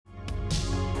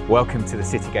Welcome to the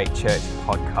Citygate Church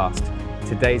podcast.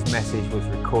 Today's message was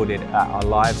recorded at our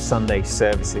live Sunday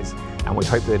services, and we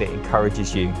hope that it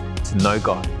encourages you to know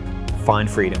God,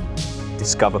 find freedom,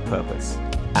 discover purpose,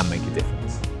 and make a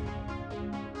difference.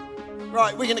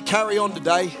 Right, we're going to carry on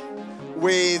today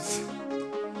with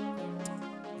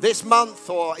this month,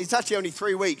 or it's actually only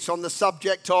 3 weeks, on the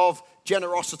subject of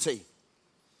generosity.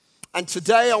 And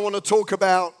today I want to talk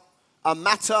about a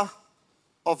matter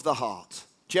of the heart.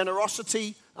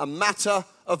 Generosity, a matter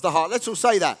of the heart. Let's all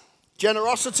say that.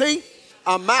 Generosity,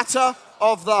 a matter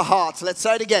of the heart. Let's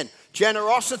say it again.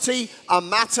 Generosity, a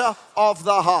matter of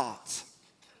the heart.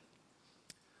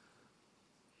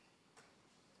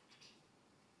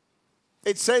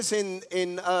 It says in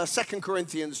 2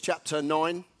 Corinthians chapter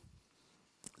 9,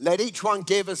 let each one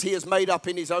give as he has made up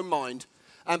in his own mind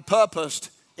and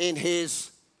purposed in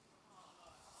his,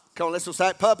 come on, let's all say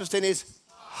it, purposed in his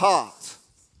heart.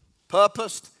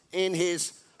 Purposed in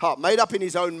his heart. Made up in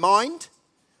his own mind,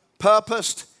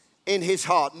 purposed in his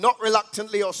heart. Not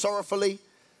reluctantly or sorrowfully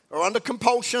or under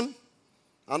compulsion,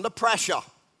 under pressure.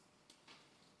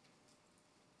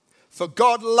 For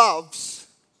God loves,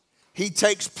 he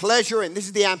takes pleasure in, this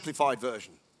is the Amplified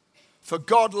version. For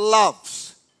God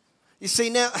loves. You see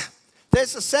now,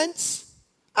 there's a sense,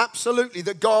 absolutely,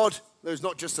 that God, there's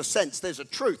not just a sense, there's a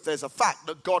truth, there's a fact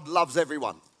that God loves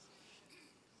everyone.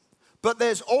 But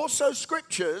there's also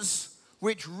scriptures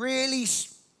which really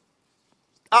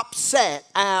upset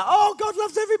our, oh, God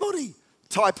loves everybody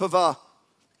type of a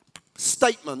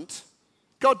statement.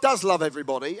 God does love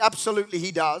everybody. Absolutely,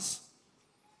 he does.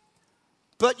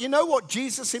 But you know what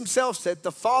Jesus himself said?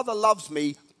 The Father loves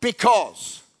me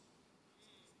because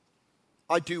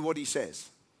I do what he says.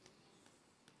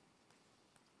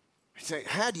 You say,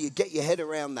 how do you get your head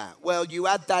around that? Well, you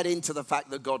add that into the fact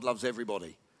that God loves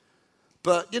everybody.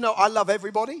 But, you know, I love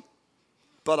everybody,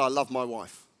 but I love my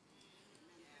wife.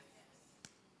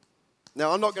 Now,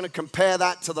 I'm not going to compare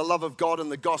that to the love of God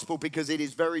and the gospel because it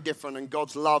is very different, and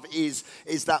God's love is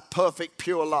that perfect,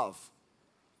 pure love.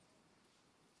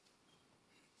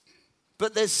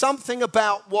 But there's something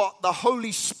about what the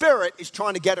Holy Spirit is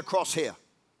trying to get across here.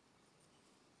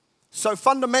 So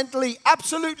fundamentally,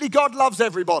 absolutely, God loves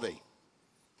everybody.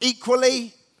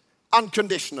 Equally,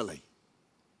 unconditionally.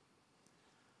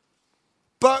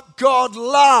 But God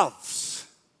loves.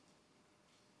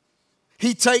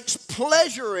 He takes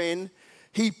pleasure in,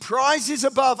 he prizes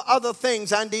above other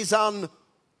things, and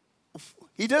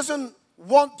he doesn't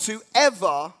want to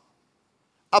ever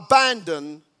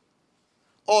abandon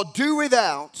or do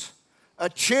without a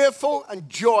cheerful and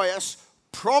joyous,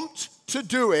 prompt to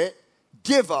do it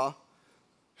giver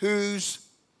whose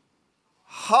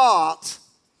heart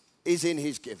is in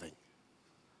his giving.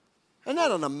 Isn't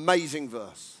that an amazing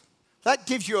verse? That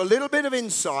gives you a little bit of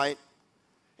insight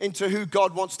into who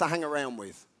God wants to hang around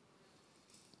with.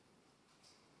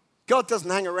 God doesn't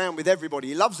hang around with everybody.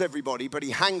 He loves everybody, but he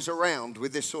hangs around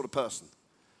with this sort of person.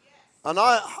 Yes. And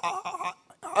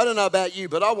I don't know about you,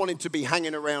 but I want him to be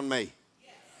hanging around me.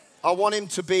 Yes. I want him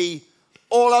to be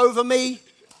all over me.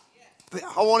 Yes.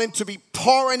 I want him to be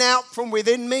pouring out from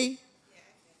within me. Yes.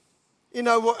 You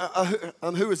know,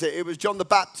 who was it? It was John the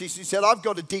Baptist who said, I've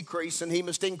got to decrease and he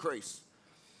must increase.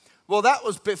 Well, that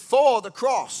was before the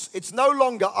cross. It's no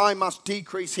longer I must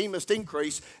decrease, he must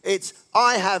increase. It's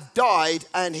I have died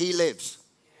and he lives.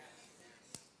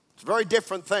 It's a very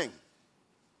different thing.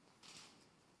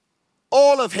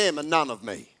 All of him and none of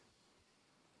me.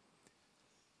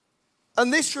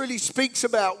 And this really speaks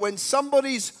about when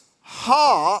somebody's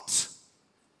heart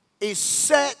is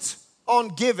set on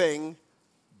giving,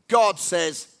 God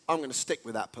says, I'm going to stick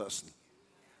with that person.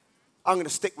 I'm going to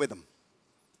stick with them.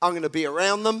 I'm going to be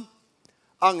around them.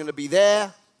 I'm going to be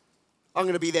there. I'm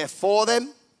going to be there for them.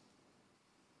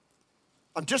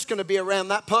 I'm just going to be around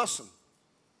that person.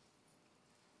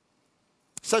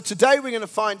 So today we're going to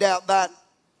find out that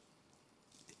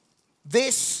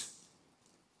this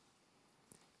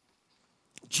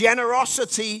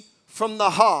generosity from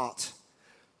the heart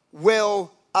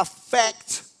will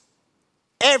affect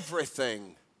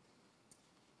everything,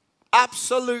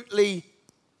 absolutely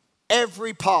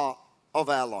every part of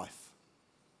our life.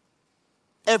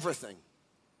 Everything.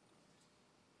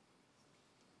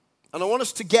 And I want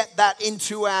us to get that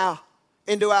into our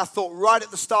thought right at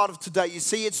the start of today. You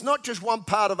see, it's not just one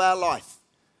part of our life.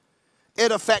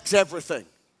 It affects everything.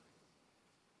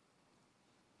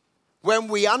 When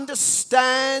we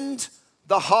understand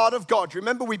the heart of God.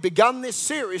 Remember, we begun this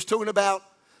series talking about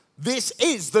this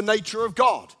is the nature of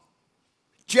God.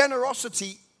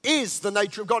 Generosity is the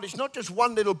nature of God. It's not just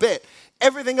one little bit.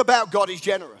 Everything about God is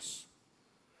generous.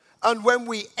 And when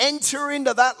we enter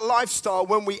into that lifestyle,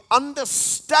 when we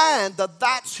understand that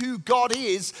that's who God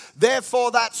is, therefore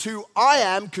that's who I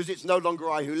am, because it's no longer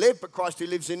I who live, but Christ who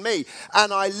lives in me,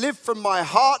 and I live from my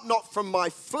heart, not from my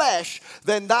flesh,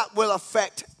 then that will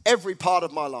affect every part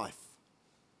of my life.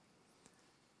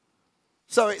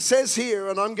 So it says here,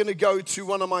 and I'm going to go to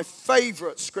one of my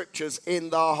favorite scriptures in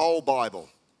the whole Bible.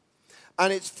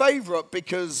 And it's favorite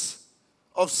because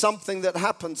of something that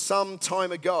happened some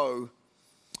time ago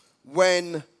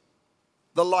when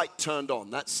the light turned on.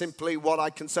 That's simply what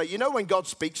I can say. You know when God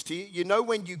speaks to you? You know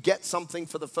when you get something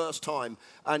for the first time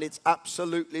and it's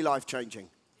absolutely life-changing?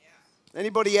 Yeah.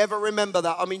 Anybody ever remember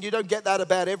that? I mean, you don't get that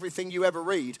about everything you ever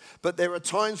read, but there are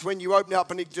times when you open it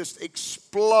up and it just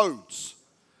explodes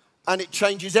and it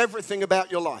changes everything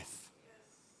about your life.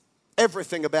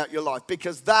 Everything about your life,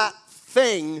 because that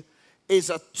thing is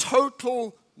a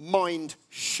total mind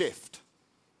shift.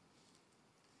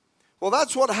 Well,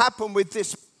 that's what happened with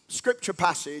this scripture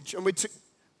passage.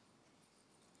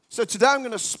 So today I'm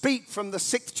going to speak from the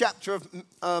 6th chapter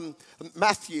of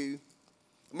Matthew.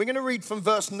 And we're going to read from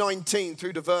verse 19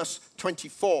 through to verse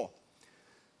 24.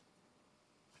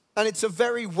 And it's a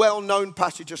very well-known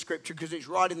passage of scripture because it's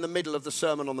right in the middle of the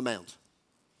Sermon on the Mount.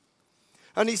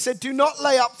 And he said, do not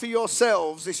lay up for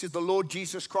yourselves, this is the Lord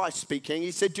Jesus Christ speaking.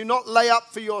 He said, do not lay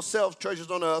up for yourselves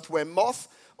treasures on earth where moth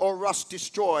or rust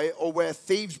destroy, or where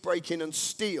thieves break in and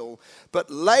steal, but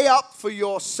lay up for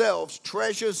yourselves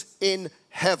treasures in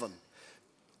heaven,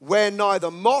 where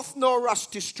neither moth nor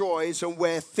rust destroys, and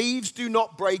where thieves do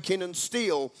not break in and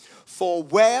steal. For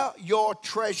where your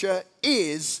treasure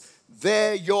is,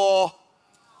 there your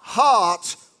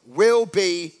heart will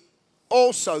be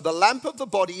also. The lamp of the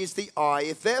body is the eye.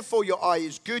 If therefore your eye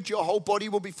is good, your whole body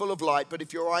will be full of light. But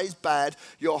if your eye is bad,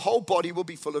 your whole body will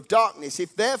be full of darkness.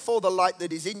 If therefore the light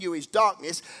that is in you is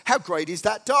darkness, how great is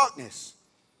that darkness?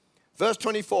 Verse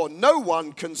 24, no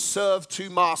one can serve two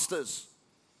masters.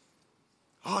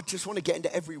 Oh, I just want to get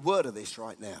into every word of this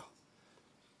right now.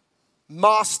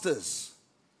 Masters.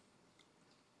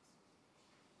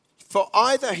 For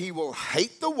either he will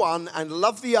hate the one and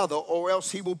love the other, or else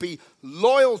he will be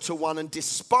loyal to one and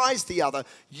despise the other.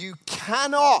 You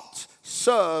cannot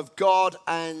serve God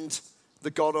and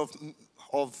the God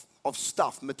of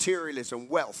stuff, materialism,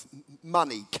 wealth,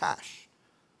 money, cash.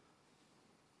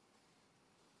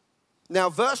 Now,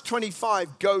 verse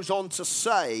 25 goes on to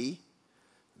say,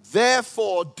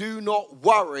 therefore do not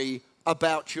worry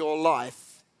about your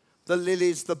life, the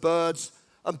lilies, the birds.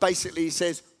 And basically he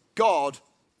says, God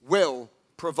will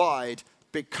provide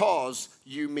because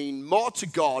you mean more to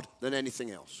God than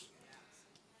anything else.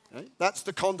 Okay? That's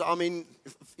the I mean,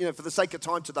 for the sake of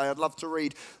time today, I'd love to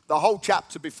read the whole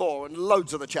chapter before and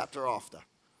loads of the chapter after.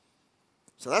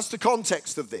 So that's the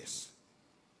context of this.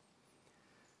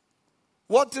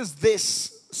 What does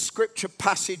this scripture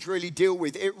passage really deal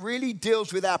with? It really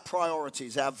deals with our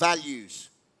priorities, our values.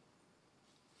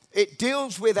 It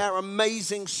deals with our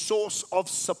amazing source of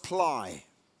supply.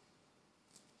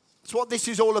 That's what this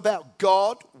is all about.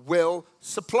 God will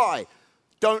supply.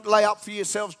 Don't lay up for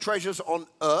yourselves treasures on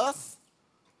earth,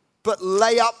 but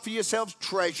lay up for yourselves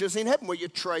treasures in heaven. Where your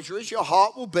treasure is, your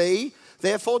heart will be.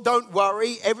 Therefore, don't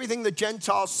worry. Everything the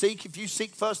Gentiles seek, if you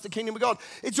seek first the kingdom of God,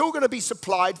 it's all going to be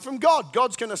supplied from God.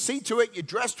 God's going to see to it you're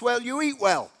dressed well, you eat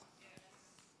well,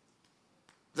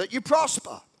 that you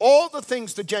prosper. All the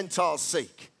things the Gentiles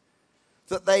seek,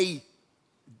 that they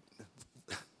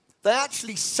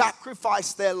actually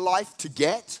sacrifice their life to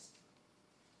get.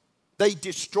 They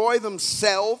destroy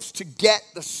themselves to get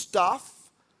the stuff.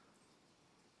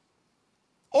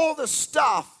 All the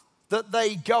stuff that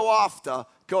they go after,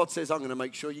 God says, I'm going to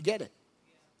make sure you get it.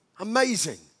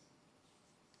 Amazing.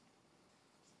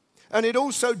 And it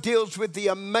also deals with the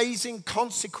amazing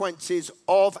consequences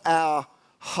of our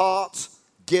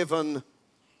heart-given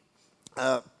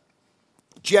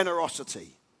generosity.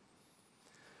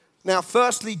 Now,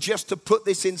 firstly, just to put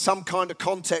this in some kind of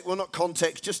context, well, not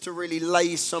context, just to really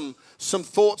lay some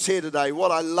thoughts here today.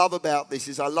 What I love about this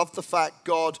is I love the fact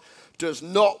God does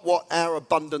not want our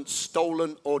abundance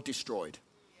stolen or destroyed.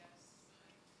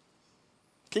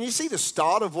 Can you see the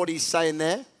start of what he's saying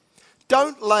there?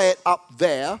 Don't lay it up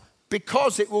there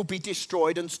because it will be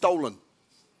destroyed and stolen.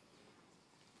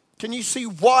 Can you see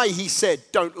why he said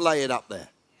don't lay it up there?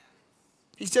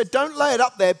 He said don't lay it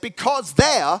up there because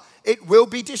there it will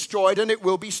be destroyed and it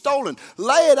will be stolen.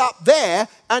 Lay it up there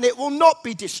and it will not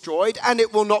be destroyed and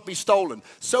it will not be stolen.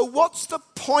 So what's the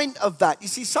point of that? You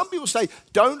see, some people say,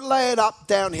 don't lay it up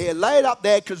down here. Lay it up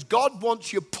there because God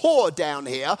wants you poor down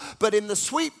here, but in the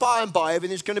sweet by and by,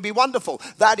 everything's going to be wonderful.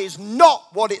 That is not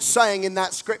what it's saying in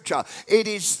that scripture. It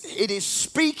is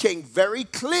speaking very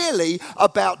clearly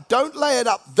about don't lay it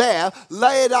up there,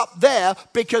 lay it up there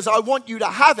because I want you to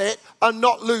have it and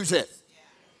not lose it.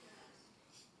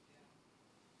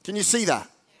 Can you see that?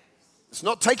 It's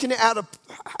not taking it out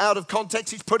of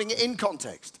context, it's putting it in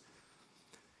context.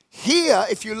 Here,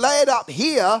 if you lay it up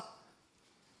here,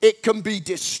 it can be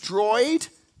destroyed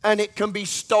and it can be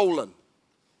stolen.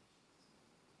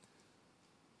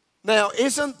 Now,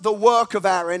 isn't the work of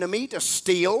our enemy to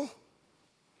steal,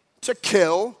 to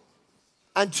kill,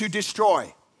 and to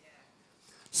destroy?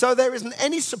 So there isn't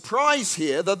any surprise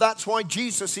here that that's why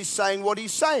Jesus is saying what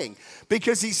he's saying.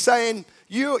 Because he's saying,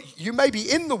 you may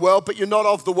be in the world, but you're not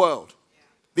of the world.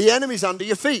 The enemy's under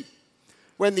your feet.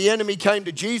 When the enemy came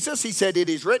to Jesus, he said, it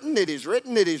is written, it is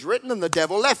written, it is written, and the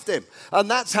devil left him. And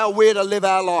that's how we're to live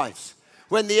our lives.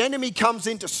 When the enemy comes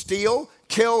in to steal,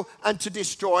 kill, and to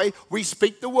destroy, we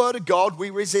speak the word of God, we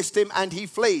resist him, and he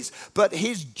flees. But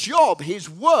his job, his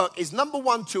work is number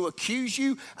one, to accuse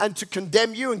you and to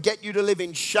condemn you and get you to live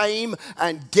in shame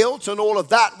and guilt and all of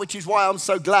that, which is why I'm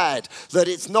so glad that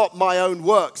it's not my own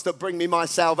works that bring me my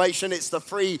salvation. It's the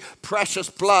free, precious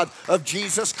blood of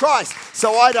Jesus Christ.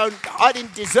 So I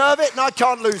didn't deserve it and I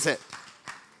can't lose it.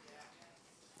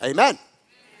 Amen.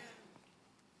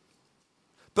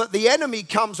 But the enemy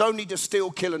comes only to steal,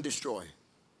 kill, and destroy.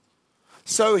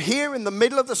 So here in the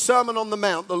middle of the Sermon on the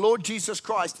Mount, the Lord Jesus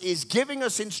Christ is giving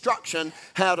us instruction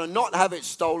how to not have it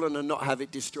stolen and not have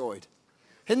it destroyed.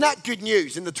 Isn't that good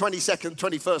news in the 22nd,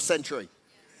 21st century?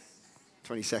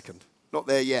 22nd, not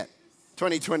there yet.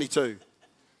 2022.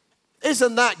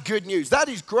 Isn't that good news? That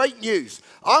is great news.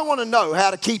 I want to know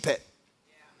how to keep it,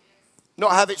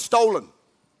 not have it stolen.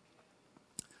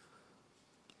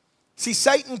 See,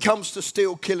 Satan comes to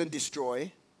steal, kill, and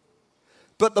destroy.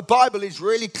 But the Bible is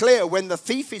really clear. When the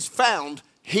thief is found,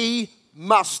 he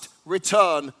must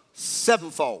return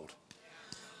sevenfold.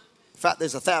 In fact,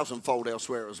 there's 1,000-fold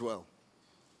elsewhere as well.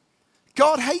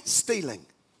 God hates stealing.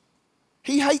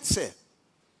 He hates it.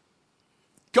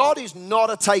 God is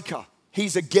not a taker.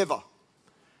 He's a giver.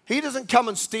 He doesn't come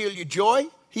and steal your joy.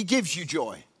 He gives you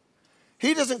joy.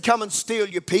 He doesn't come and steal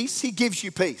your peace. He gives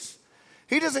you peace.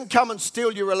 He doesn't come and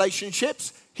steal your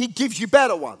relationships. He gives you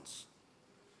better ones.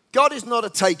 God is not a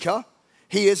taker.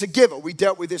 He is a giver. We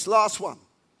dealt with this last one,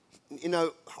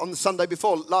 on the Sunday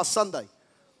before, last Sunday.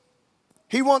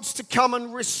 He wants to come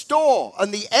and restore,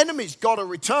 and the enemy's got to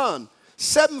return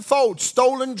sevenfold.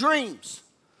 Stolen dreams,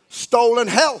 stolen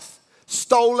health,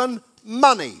 stolen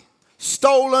money,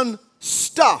 stolen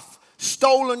stuff,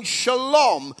 stolen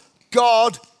shalom.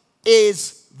 God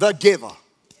is the giver.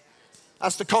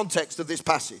 That's the context of this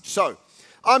passage. So,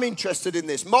 I'm interested in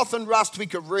this. Moth and rust, we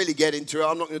could really get into it.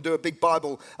 I'm not going to do a big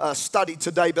Bible study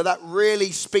today, but that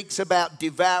really speaks about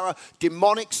devourer,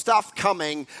 demonic stuff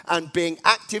coming and being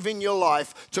active in your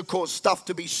life to cause stuff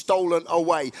to be stolen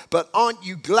away. But aren't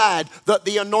you glad that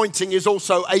the anointing is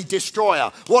also a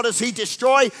destroyer? What does he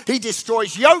destroy? He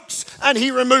destroys yokes and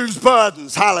he removes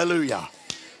burdens. Hallelujah.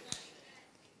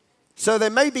 So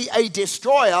there may be a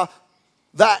destroyer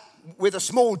that with a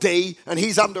small d, and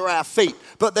he's under our feet.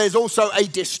 But there's also a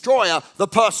destroyer, the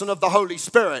person of the Holy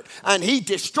Spirit. And he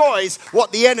destroys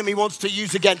what the enemy wants to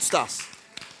use against us.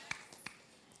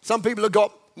 Some people have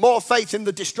got more faith in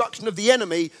the destruction of the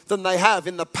enemy than they have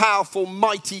in the powerful,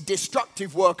 mighty,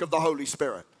 destructive work of the Holy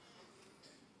Spirit.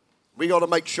 We got to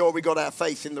make sure we got our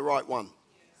faith in the right one.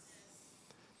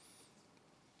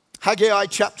 Haggai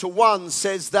chapter 1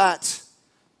 says that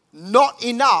not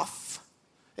enough.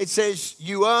 It says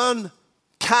you earn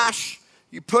cash,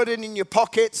 you put it in your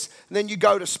pockets, and then you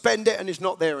go to spend it and it's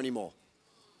not there anymore.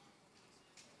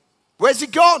 Where's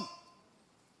it gone?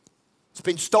 It's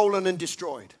been stolen and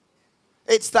destroyed.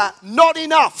 It's that not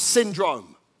enough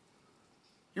syndrome.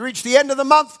 You reach the end of the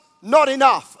month, not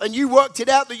enough. And you worked it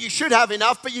out that you should have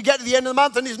enough, but you get to the end of the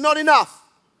month and it's not enough.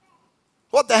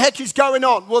 What the heck is going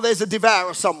on? Well, there's a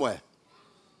devourer somewhere.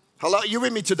 Hello, are you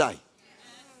with me today?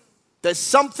 There's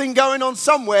something going on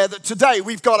somewhere that today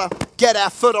we've got to get our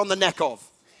foot on the neck of.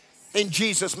 In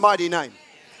Jesus' mighty name.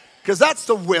 Because that's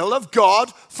the will of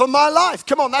God for my life.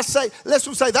 Come on, let's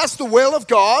all say that's the will of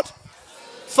God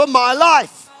for my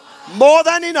life. More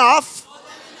than enough,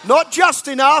 not just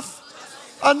enough,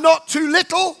 and not too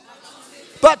little,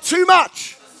 but too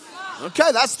much.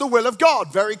 Okay, that's the will of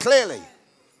God very clearly.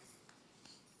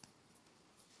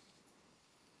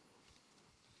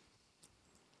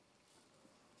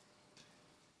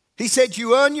 He said,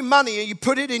 you earn your money and you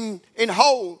put it in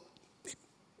hole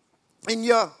in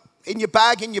your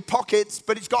bag, in your pockets,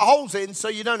 but it's got holes in so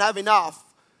you don't have enough.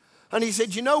 And he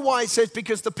said, you know why? He says,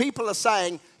 because the people are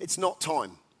saying it's not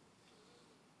time.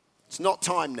 It's not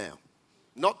time now.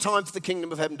 Not time for the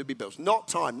kingdom of heaven to be built. Not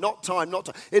time, not time, not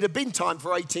time. It had been time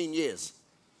for 18 years.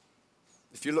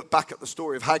 If you look back at the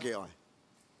story of Haggai.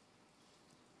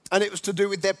 And it was to do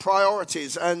with their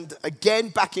priorities. And again,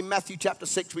 back in Matthew chapter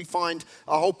 6, we find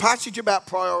a whole passage about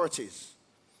priorities.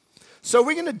 So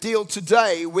we're going to deal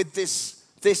today with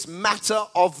this matter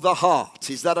of the heart.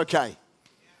 Is that okay?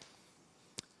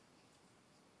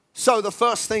 So the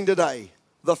first thing today,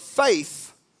 the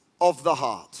faith of the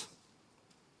heart.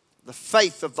 The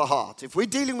faith of the heart. If we're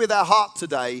dealing with our heart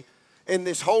today in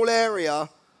this whole area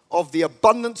of the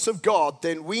abundance of God,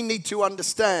 then we need to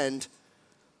understand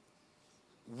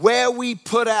where we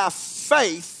put our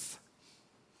faith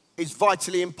is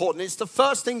vitally important. It's the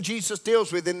first thing Jesus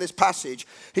deals with in this passage.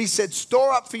 He said,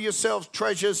 store up for yourselves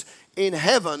treasures in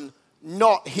heaven,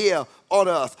 not here on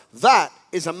earth. That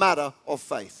is a matter of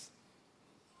faith.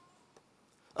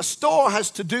 A store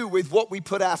has to do with what we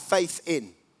put our faith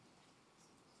in.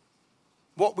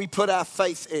 What we put our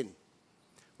faith in.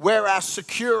 Where our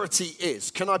security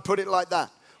is. Can I put it like that?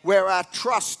 Where our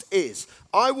trust is.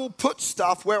 I will put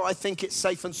stuff where I think it's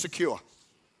safe and secure.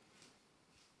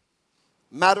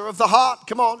 Matter of the heart.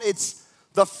 Come on, it's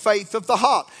the faith of the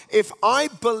heart. If I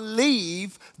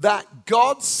believe that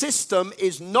God's system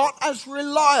is not as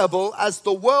reliable as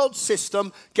the world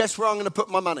system, guess where I'm going to put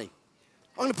my money?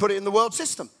 I'm going to put it in the world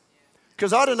system.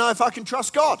 Because I don't know if I can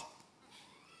trust God.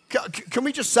 Can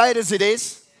we just say it as it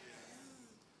is?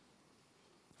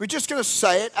 We're just going to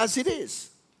say it as it is.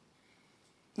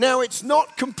 Now, it's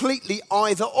not completely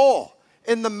either or.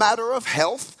 In the matter of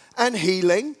health and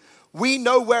healing, we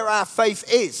know where our faith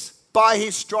is. By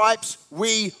his stripes,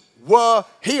 we were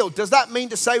healed. Does that mean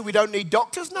to say we don't need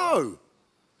doctors? No.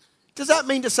 Does that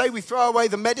mean to say we throw away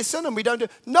the medicine and we don't do?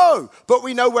 No. But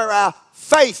we know where our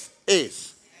faith is.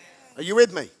 Yes. Are you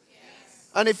with me? Yes.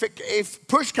 And if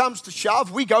push comes to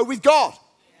shove, we go with God.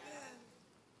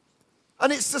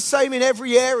 And it's the same in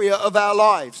every area of our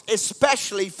lives,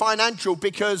 especially financial,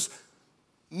 because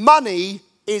money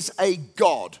is a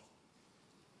god.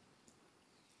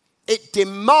 It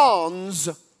demands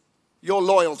your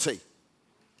loyalty.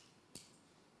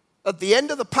 At the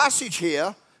end of the passage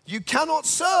here, you cannot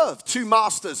serve two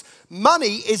masters.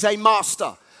 Money is a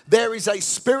master. There is a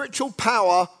spiritual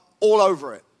power all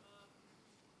over it.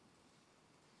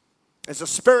 There's a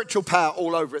spiritual power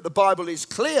all over it. The Bible is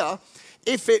clear.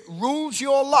 If it rules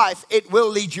your life, it will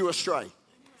lead you astray.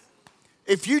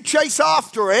 If you chase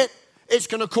after it, it's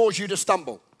going to cause you to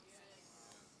stumble.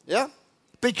 Yeah?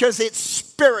 Because it's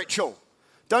spiritual.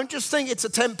 Don't just think it's a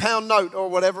 £10 note or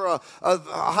whatever, a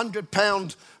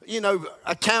 £100,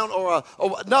 account or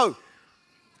no.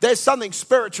 There's something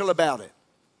spiritual about it.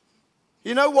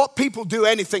 You know what? People do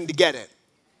anything to get it.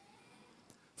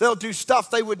 They'll do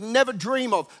stuff they would never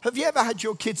dream of. Have you ever had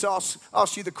your kids ask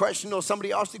you the question, or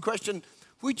somebody ask the question,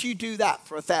 would you do that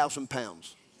for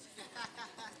 £1,000?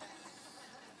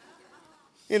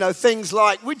 Things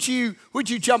like, would you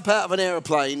jump out of an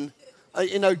aeroplane, go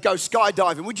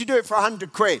skydiving? Would you do it for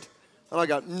 100 quid? And I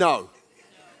go, no.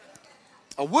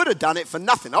 I would have done it for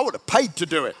nothing. I would have paid to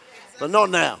do it, but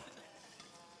not now.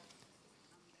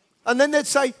 And then they'd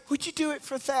say, would you do it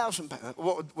for £1,000?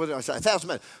 What did I say?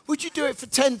 £1,000. Would you do it for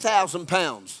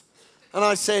 £10,000? And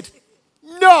I said,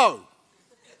 no.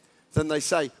 Then they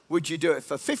say, would you do it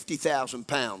for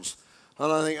 £50,000?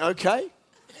 And I think, okay.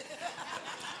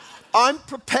 I'm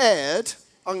prepared.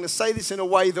 I'm going to say this in a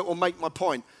way that will make my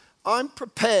point. I'm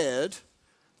prepared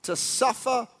to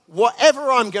suffer whatever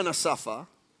I'm going to suffer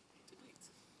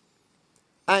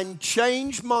and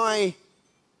change my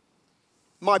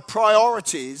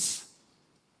priorities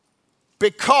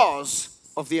because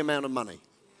of the amount of money.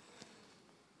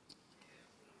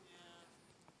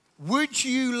 Would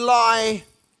you lie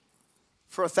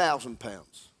for £1,000?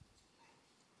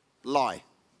 Lie.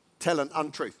 Tell an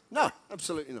untruth? No,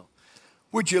 absolutely not.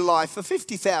 Would you lie for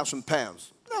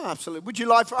 £50,000? No, absolutely. Would you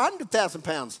lie for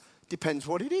 £100,000? Depends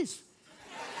what it is.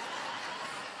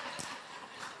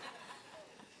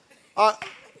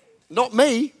 Not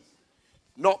me.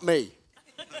 Not me.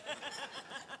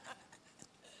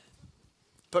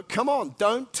 But come on,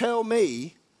 don't tell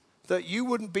me that you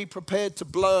wouldn't be prepared to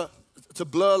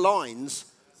blur lines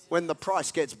when the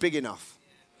price gets big enough.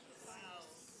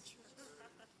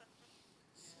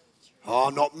 Oh,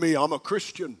 not me, I'm a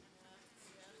Christian.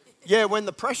 Yeah, when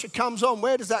the pressure comes on,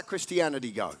 where does that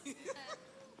Christianity go?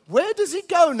 Where does it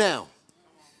go now?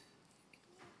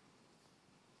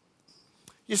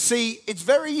 You see, it's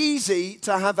very easy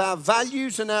to have our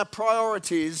values and our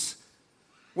priorities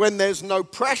when there's no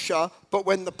pressure, but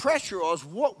when the pressure's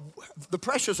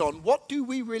on, what do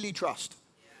we really trust?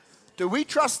 Do we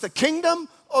trust the kingdom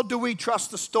or do we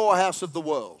trust the storehouse of the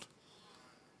world?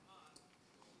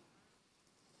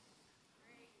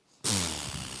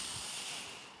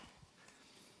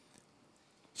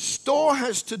 Store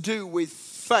has to do with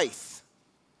faith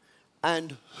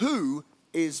and who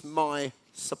is my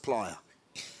supplier.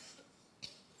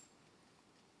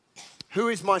 Who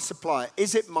is my supplier?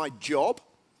 Is it my job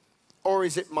or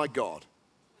is it my God?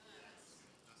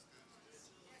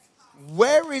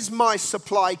 Where is my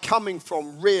supply coming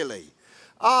from, really?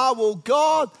 Well,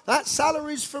 God, that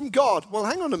salary's from God. Well,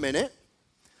 hang on a minute.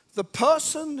 The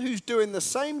person who's doing the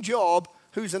same job,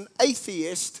 who's an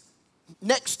atheist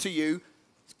next to you,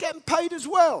 is getting paid as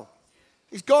well.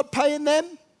 Is God paying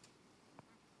them?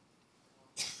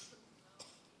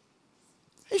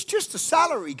 It's just a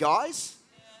salary, guys.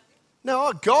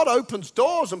 Now, God opens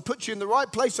doors and puts you in the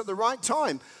right place at the right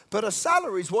time. But a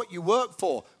salary is what you work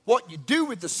for. What you do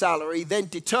with the salary then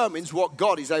determines what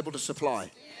God is able to supply.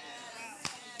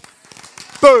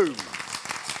 Yes. Boom.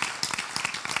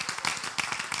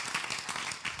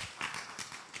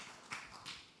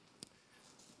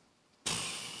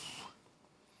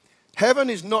 Heaven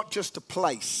is not just a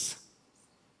place.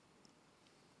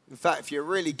 In fact, if you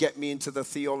really get me into the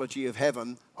theology of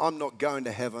heaven, I'm not going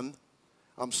to heaven.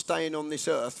 I'm staying on this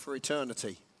earth for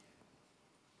eternity.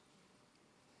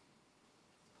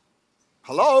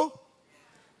 Hello?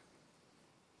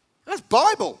 That's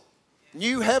Bible.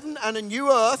 New heaven and a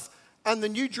new earth, and the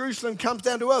new Jerusalem comes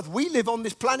down to earth. We live on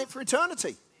this planet for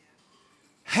eternity.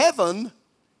 Heaven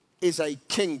is a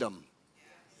kingdom.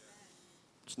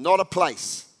 It's not a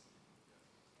place.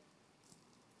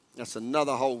 That's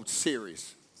another whole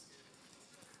series.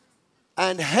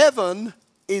 And heaven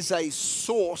is a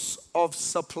source of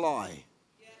supply,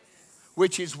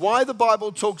 which is why the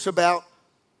Bible talks about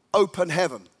open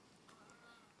heaven.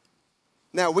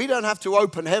 Now, we don't have to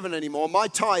open heaven anymore. My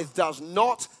tithe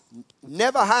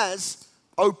never has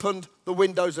opened the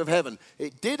windows of heaven.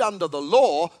 It did under the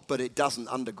law, but it doesn't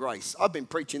under grace. I've been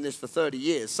preaching this for 30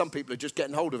 years. Some people are just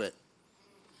getting hold of it.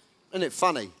 Isn't it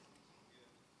funny?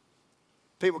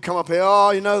 People come up here,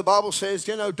 the Bible says,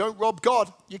 don't rob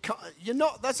God. You're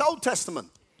not, that's Old Testament.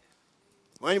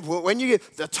 When you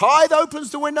get, the tithe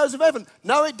opens the windows of heaven.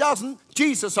 No, it doesn't.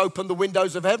 Jesus opened the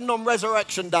windows of heaven on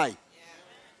resurrection day.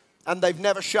 And they've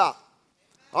never shut.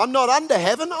 I'm not under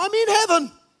heaven, I'm in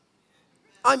heaven.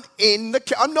 I'm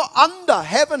not under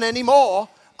heaven anymore.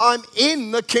 I'm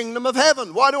in the kingdom of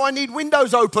heaven. Why do I need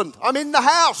windows opened? I'm in the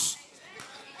house.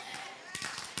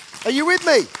 Are you with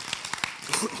me?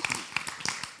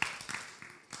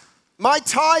 My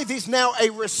tithe is now a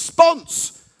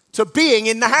response to being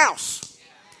in the house.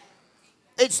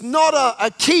 It's not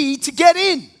a key to get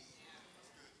in.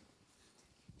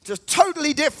 Just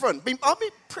totally different. I've been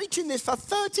preaching this for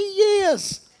 30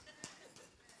 years.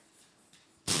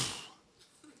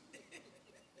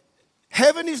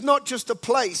 Heaven is not just a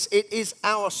place, it is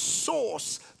our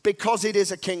source because it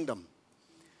is a kingdom.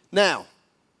 Now,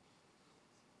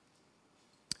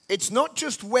 it's not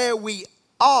just where we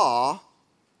are,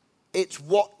 it's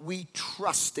what we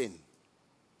trust in.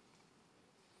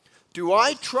 Do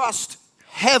I trust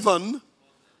heaven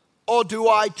or do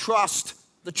I trust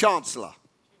the chancellor?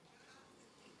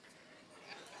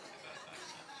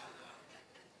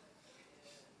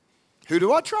 Who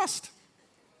do I trust?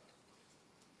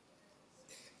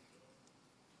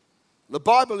 The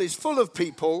Bible is full of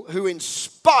people who, in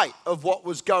spite of what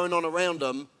was going on around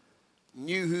them,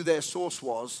 knew who their source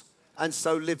was and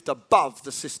so lived above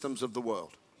the systems of the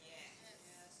world.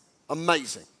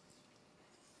 Amazing.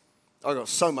 I've got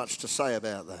so much to say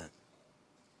about that.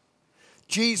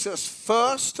 Jesus,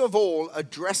 first of all,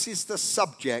 addresses the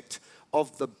subject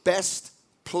of the best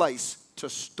place to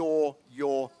store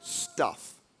your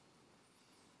stuff.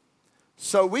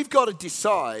 So we've got to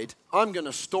decide, I'm going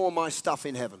to store my stuff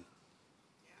in heaven.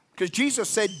 Because Jesus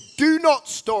said, do not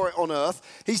store it on earth.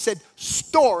 He said,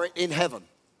 store it in heaven.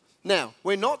 Now,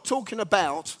 we're not talking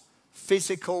about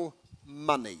physical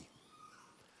money.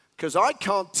 Because I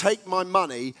can't take my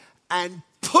money and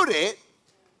put it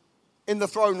in the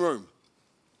throne room.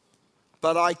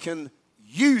 But I can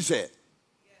use it.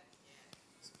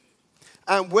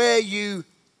 And where you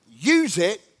use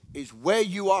it is where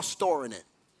you are storing it.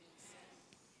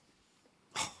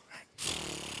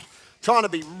 Trying to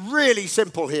be really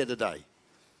simple here today.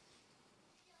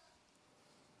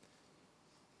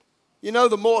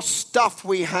 The more stuff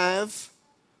we have,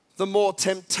 the more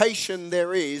temptation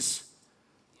there is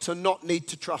to not need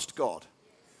to trust God.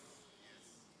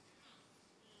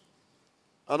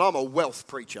 And I'm a wealth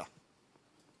preacher.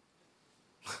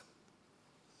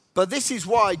 But this is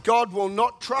why God will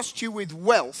not trust you with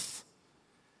wealth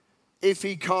if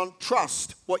he can't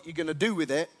trust what you're going to do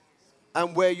with it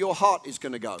and where your heart is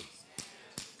going to go.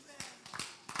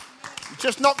 You're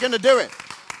just not going to do it.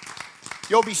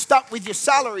 You'll be stuck with your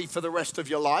salary for the rest of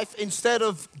your life instead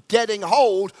of getting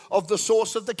hold of the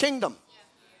source of the kingdom.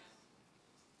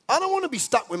 I don't want to be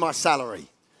stuck with my salary.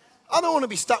 I don't want to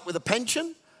be stuck with a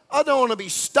pension. I don't want to be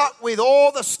stuck with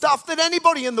all the stuff that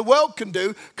anybody in the world can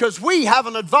do, because we have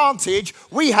an advantage.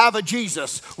 We have a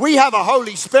Jesus. We have a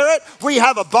Holy Spirit. We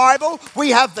have a Bible. We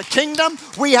have the kingdom.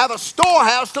 We have a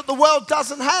storehouse that the world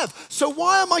doesn't have. So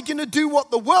why am I going to do what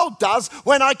the world does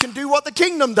when I can do what the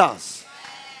kingdom does?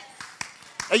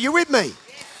 Are you with me?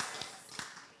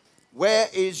 Where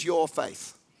is your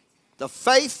faith? The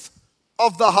faith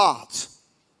of the heart.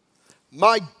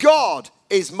 My God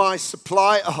is my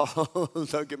supply. Oh,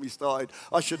 don't get me started.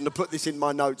 I shouldn't have put this in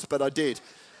my notes, but I did.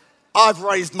 I've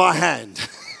raised my hand.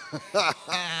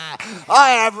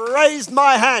 I have raised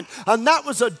my hand. And that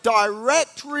was a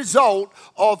direct result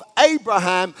of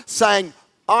Abraham saying,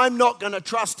 I'm not going to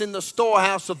trust in the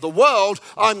storehouse of the world.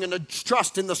 I'm going to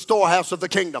trust in the storehouse of the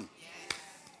kingdom.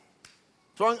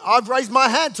 So I've raised my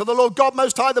hand to the Lord God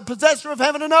Most High, the possessor of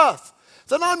heaven and earth.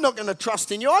 Then I'm not going to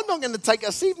trust in you. I'm not going to take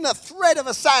even a thread of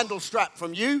a sandal strap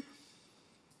from you,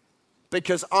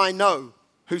 because I know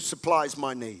who supplies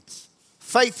my needs.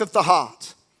 Faith of the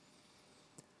heart.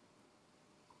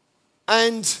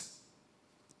 And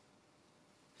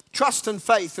trust and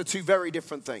faith are two very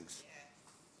different things.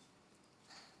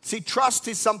 See, trust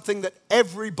is something that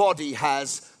everybody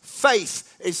has.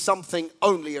 Faith is something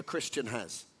only a Christian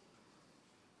has.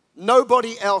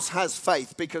 Nobody else has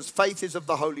faith, because faith is of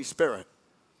the Holy Spirit.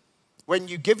 When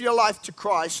you give your life to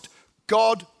Christ,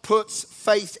 God puts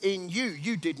faith in you.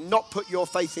 You did not put your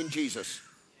faith in Jesus.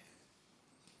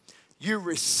 You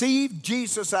received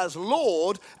Jesus as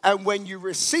Lord, and when you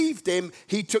received him,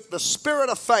 he took the spirit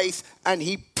of faith and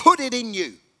he put it in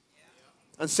you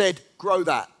and said, grow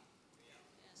that.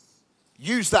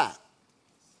 Use that.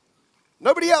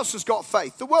 Nobody else has got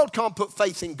faith. The world can't put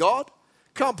faith in God,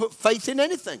 can't put faith in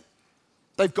anything.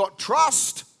 They've got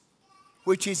trust,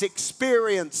 which is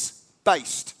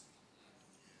experience-based.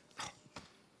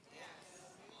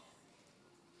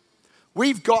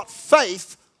 We've got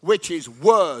faith, which is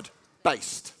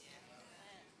word-based.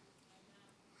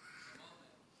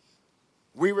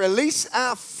 We release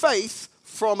our faith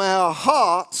from our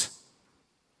heart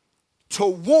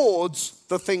towards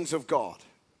the things of God.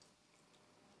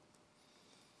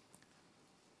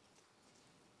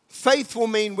 Faith will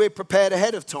mean we're prepared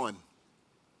ahead of time,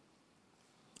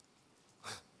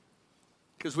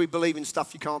 because we believe in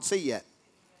stuff you can't see yet.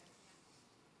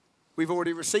 We've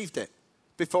already received it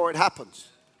before it happens.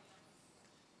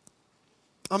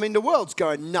 I mean, the world's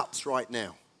going nuts right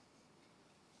now.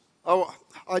 Oh,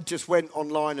 I just went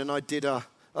online and I did a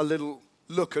little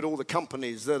look at all the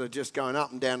companies that are just going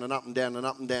up and down and up and down and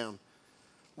up and down.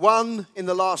 One in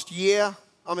the last year,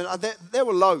 I mean, there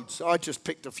were loads. I just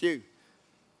picked a few.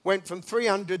 Went from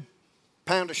 £300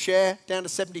 a share down to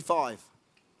 75.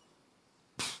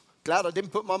 Glad I didn't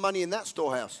put my money in that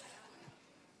storehouse.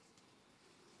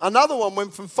 Another one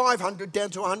went from 500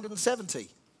 down to 170.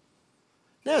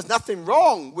 There's nothing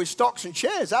wrong with stocks and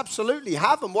shares. Absolutely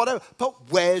have them, whatever. But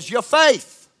where's your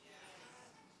faith?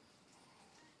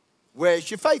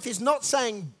 Where's your faith? It's not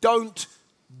saying don't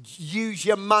use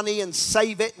your money and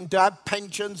save it and have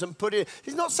pensions and put it.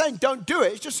 It's not saying don't do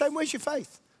it. It's just saying, where's your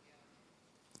faith?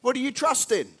 What do you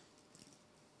trust in?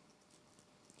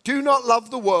 Do not love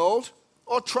the world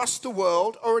or trust the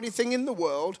world or anything in the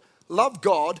world. Love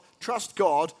God, trust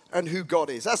God, and who God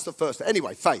is. That's the first thing.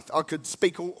 Anyway, faith. I could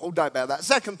speak all day about that.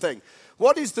 Second thing,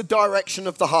 what is the direction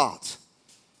of the heart?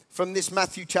 From this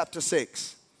Matthew chapter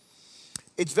 6.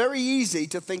 It's very easy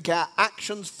to think our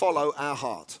actions follow our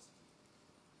heart.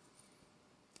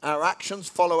 Our actions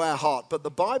follow our heart. But the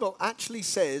Bible actually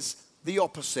says the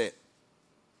opposite.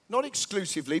 Not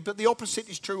exclusively, but the opposite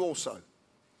is true also.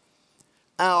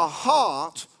 Our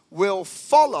heart will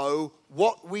follow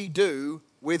what we do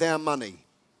with our money.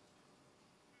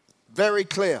 Very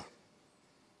clear.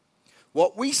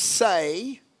 What we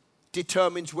say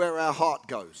determines where our heart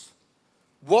goes.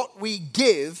 What we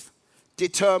give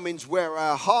determines where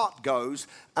our heart goes,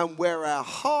 and where our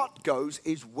heart goes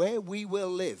is where we will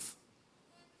live.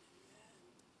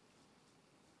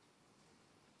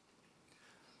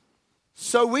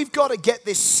 So we've got to get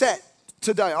this set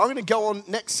today. I'm going to go on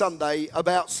next Sunday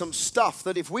about some stuff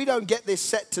that if we don't get this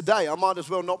set today, I might as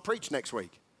well not preach next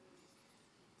week.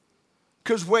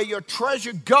 Because where your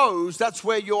treasure goes, that's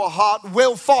where your heart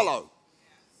will follow.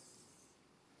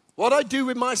 What I do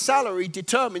with my salary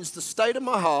determines the state of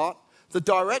my heart, the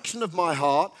direction of my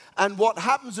heart, and what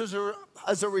happens as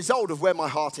a result of where my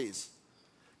heart is.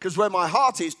 Because where my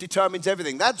heart is determines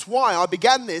everything. That's why I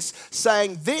began this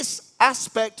saying this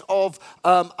aspect of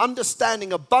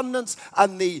understanding abundance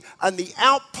and the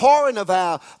outpouring of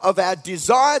our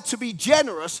desire to be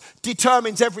generous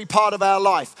determines every part of our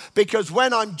life. Because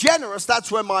when I'm generous,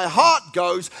 that's where my heart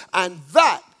goes, and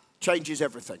that changes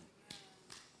everything.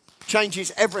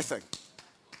 Changes everything.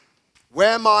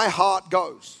 Where my heart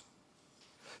goes.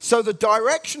 So the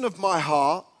direction of my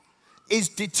heart is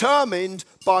determined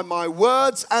by my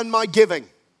words and my giving.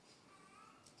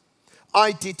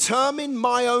 I determine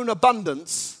my own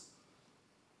abundance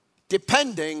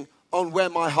depending on where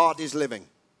my heart is living,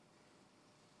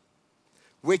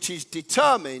 which is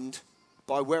determined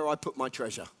by where I put my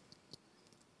treasure.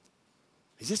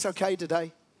 Is this okay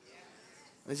today?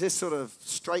 Is this sort of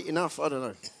straight enough? I don't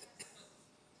know.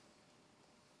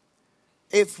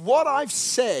 If what I've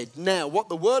said now, what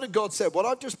the Word of God said, what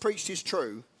I've just preached is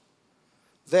true,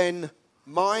 then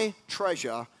my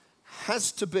treasure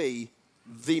has to be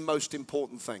the most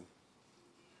important thing.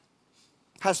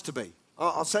 Has to be.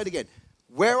 I'll say it again.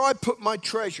 Where I put my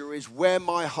treasure is where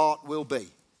my heart will be.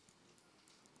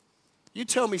 You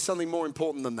tell me something more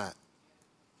important than that.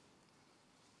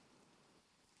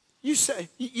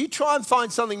 You try and find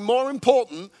something more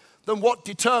important than what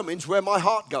determines where my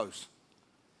heart goes.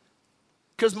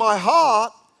 Because my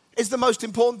heart is the most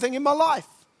important thing in my life.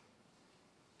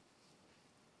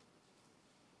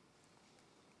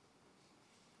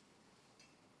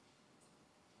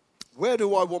 Where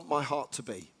do I want my heart to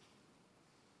be?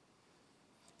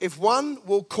 If one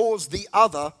will cause the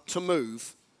other to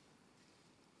move,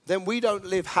 then we don't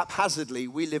live haphazardly,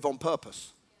 we live on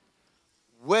purpose.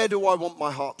 Where do I want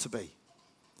my heart to be?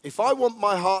 If I want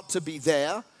my heart to be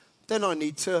there, then I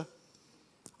need to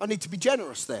be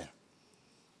generous there.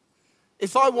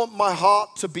 If I want my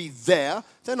heart to be there,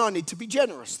 then I need to be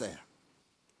generous there.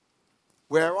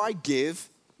 Where I give,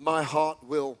 my heart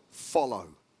will follow.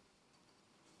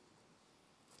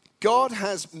 God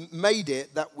has made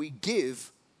it that we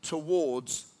give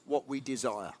towards what we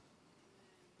desire.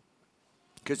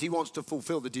 Because He wants to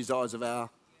fulfill the desires of our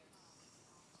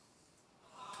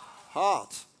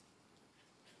heart.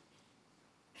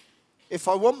 If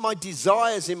I want my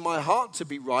desires in my heart to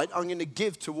be right, I'm going to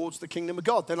give towards the kingdom of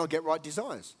God. Then I'll get right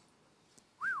desires.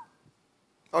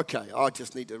 Okay, I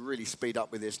just need to really speed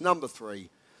up with this. Number 3,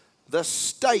 the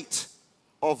state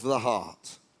of the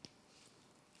heart.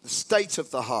 The state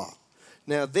of the heart.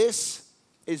 Now, this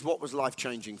is what was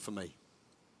life-changing for me.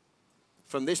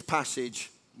 From this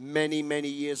passage many, many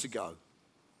years ago.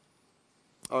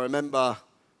 I remember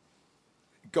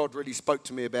God really spoke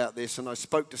to me about this, and I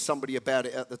spoke to somebody about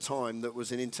it at the time that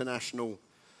was an international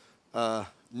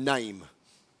name.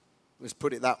 Let's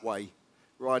put it that way.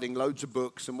 Writing loads of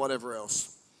books and whatever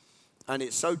else. And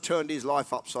it so turned his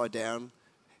life upside down.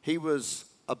 He was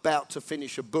about to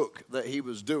finish a book that he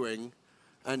was doing,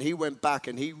 and he went back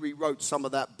and he rewrote some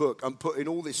of that book and put in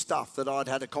all this stuff that I'd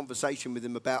had a conversation with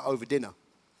him about over dinner.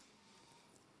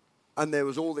 And there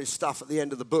was all this stuff at the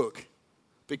end of the book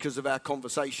because of our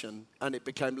conversation, and it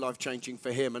became life-changing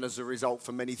for him, and as a result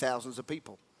for many thousands of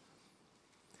people.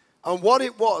 And what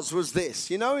it was this.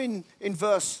 You know, in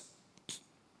verse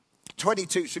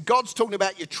 22, so God's talking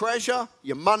about your treasure,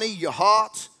 your money, your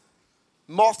heart,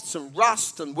 moths and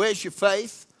rust, and where's your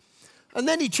faith? And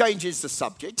then he changes the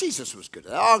subject. Jesus was good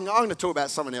at that. I'm going to talk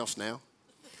about something else now.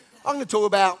 I'm going to talk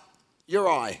about your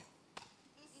eye.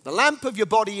 The lamp of your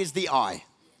body is the eye.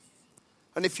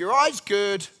 And if your eye's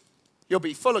good, you'll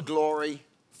be full of glory,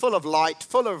 full of light,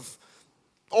 full of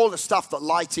all the stuff that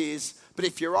light is. But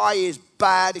if your eye is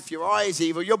bad, if your eye is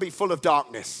evil, you'll be full of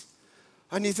darkness.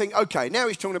 And you think, okay, now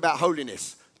he's talking about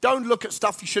holiness. Don't look at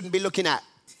stuff you shouldn't be looking at.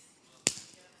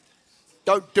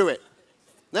 Don't do it.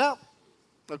 Now,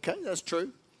 okay, that's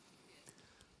true.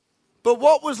 But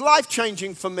what was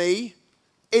life-changing for me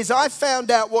is I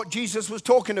found out what Jesus was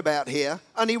talking about here,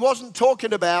 and he wasn't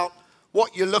talking about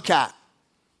what you look at.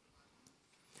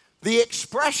 The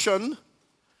expression,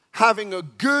 having a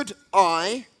good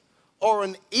eye or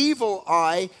an evil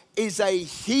eye, is a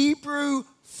Hebrew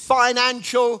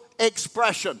financial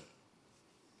expression.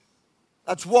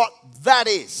 That's what that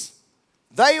is.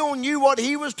 They all knew what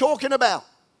he was talking about.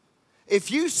 If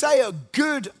you say a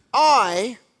good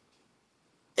eye,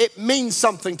 it means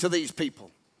something to these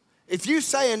people. If you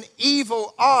say an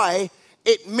evil eye,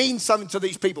 it means something to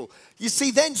these people. You see,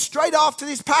 then straight after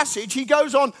this passage, he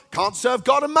goes on, can't serve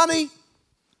God and money.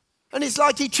 And it's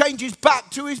like he changes back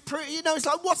to his, it's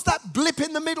like, what's that blip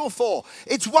in the middle for?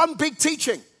 It's one big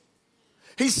teaching.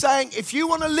 He's saying if you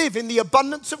want to live in the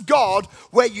abundance of God,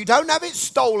 where you don't have it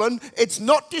stolen, it's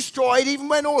not destroyed, even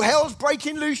when all hell's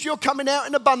breaking loose, you're coming out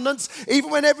in abundance. Even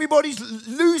when everybody's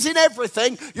losing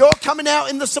everything, you're coming out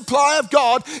in the supply of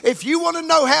God. If you want to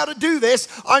know how to do this,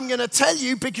 I'm going to tell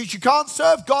you, because you can't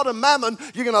serve God and mammon.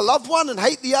 You're going to love one and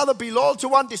hate the other, be loyal to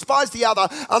one, despise the other,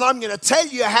 and I'm going to tell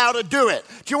you how to do it.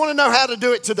 Do you want to know how to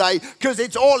do it today? Because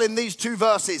it's all in these 2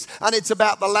 verses, and it's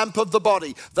about the lamp of the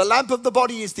body. The lamp of the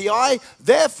body is the eye.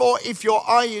 Therefore, if your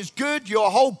eye is good,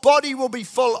 your whole body will be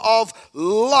full of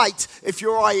light. If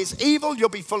your eye is evil, you'll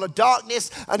be full of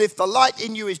darkness. And if the light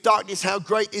in you is darkness, how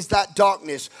great is that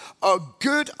darkness? A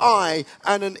good eye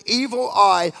and an evil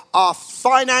eye are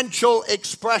financial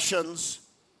expressions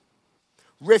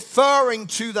referring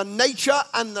to the nature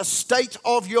and the state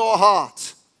of your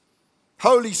heart.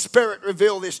 Holy Spirit,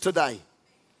 reveal this today.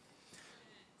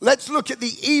 Let's look at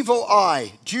the evil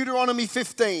eye. Deuteronomy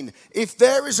 15. If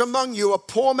there is among you a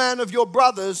poor man of your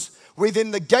brothers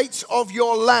within the gates of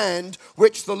your land,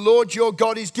 which the Lord your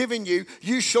God is giving you,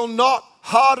 you shall not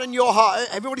harden your heart.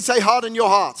 Everybody say harden your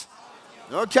heart.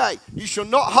 Okay. You shall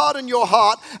not harden your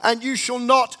heart, and you shall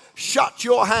not shut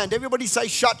your hand. Everybody say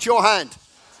shut your hand.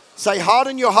 Say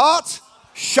harden your heart,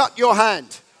 shut your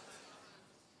hand.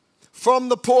 From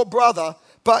the poor brother,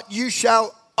 but you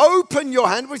shall open your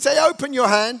hand. We say open your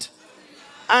hand.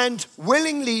 And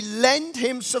willingly lend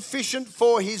him sufficient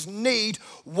for his need,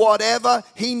 whatever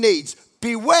he needs.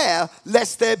 Beware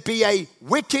lest there be a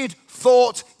wicked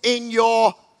thought in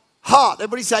your heart.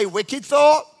 Everybody say wicked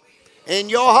thought in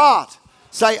your heart.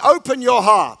 Say open your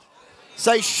heart.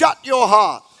 Say shut your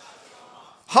heart.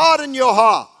 Harden your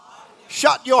heart.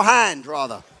 Shut your hand,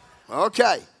 rather.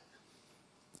 Okay.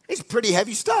 It's pretty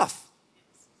heavy stuff.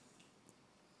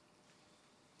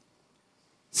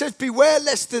 It says, beware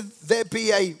lest there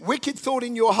be a wicked thought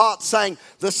in your heart, saying,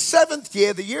 the 7th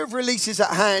year, the year of release is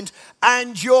at hand,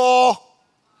 and your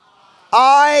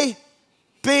eye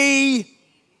be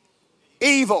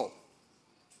evil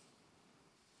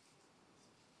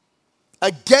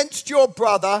against your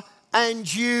brother,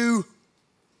 and you,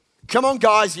 come on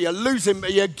guys, you're losing me,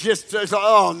 you're just, it's like,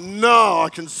 oh no, I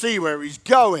can see where he's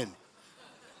going.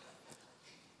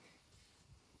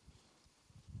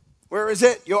 Where is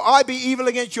it? Your eye be evil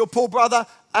against your poor brother,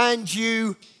 and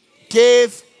you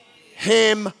give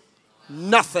him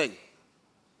nothing.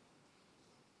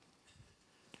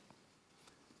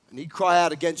 And he'd cry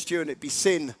out against you, and it be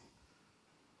sin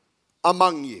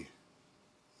among you.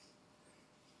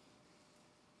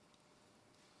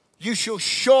 You shall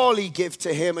surely give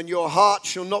to him, and your heart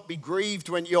shall not be grieved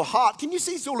when your heart. Can you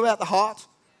see it's all about the heart?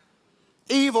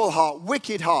 Evil heart,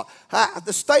 wicked heart.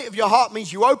 The state of your heart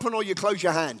means you open or you close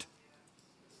your hand.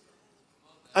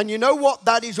 And you know what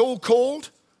that is all called?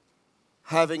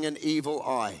 Having an evil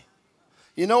eye.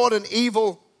 You know what an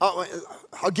evil...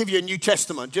 I'll give you a New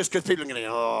Testament just because people are going to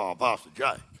go, oh, Pastor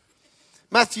Jay.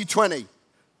 Matthew 20.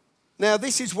 Now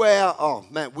this is where, oh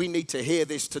man, we need to hear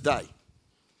this today.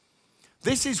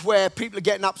 This is where people are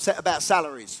getting upset about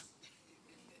salaries.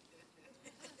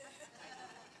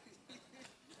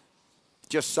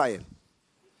 Just saying.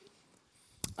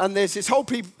 And there's this whole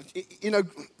people, you know,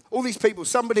 all these people,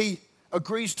 somebody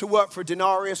agrees to work for a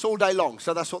denarius all day long.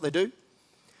 So that's what they do.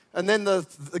 And then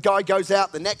the guy goes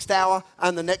out the next hour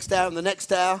and the next hour and the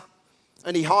next hour.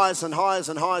 And he hires and hires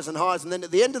and hires and hires. And then at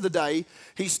the end of the day,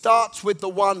 he starts with the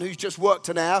one who's just worked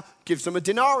an hour, gives them a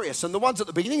denarius. And the ones at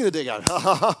the beginning of the day go, ha,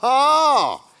 ha, ha,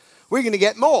 ha, we're going to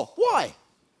get more. Why?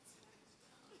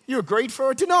 You agreed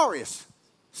for a denarius.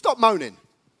 Stop moaning.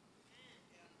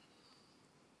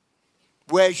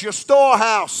 Where's your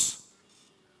storehouse?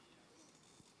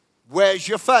 Where's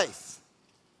your faith?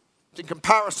 In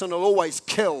comparison, will always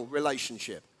kill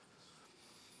relationship.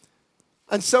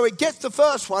 And so it gets the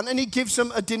first one, and he gives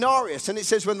them a denarius. And it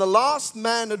says, when the last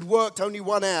man had worked only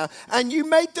 1 hour, and you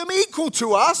made them equal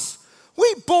to us,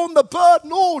 we borne the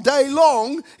burden all day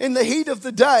long in the heat of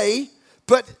the day.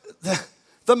 But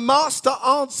the master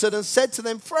answered and said to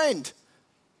them, friend,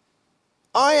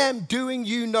 I am doing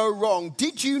you no wrong.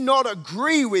 Did you not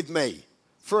agree with me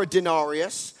for a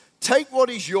denarius? Take what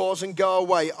is yours and go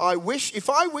away. If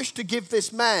I wish to give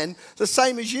this man the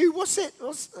same as you,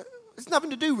 it's nothing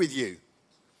to do with you.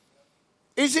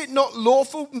 Is it not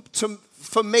lawful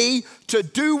for me to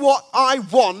do what I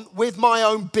want with my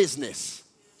own business?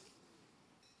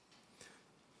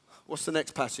 What's the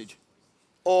next passage?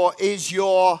 Or is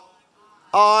your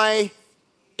eye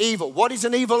evil? What is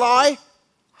an evil eye?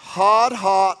 Hard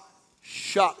heart,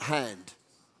 shut hand.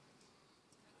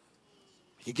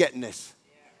 You getting this?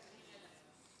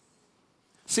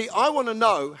 See, I want to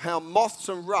know how moths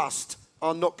and rust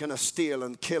are not going to steal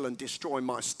and kill and destroy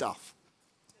my stuff.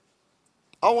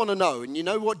 I want to know. And you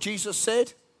know what Jesus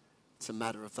said? It's a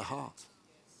matter of the heart.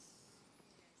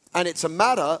 And it's a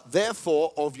matter,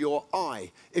 therefore, of your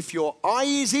eye. If your eye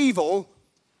is evil,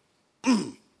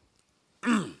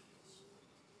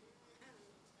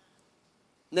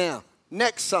 now,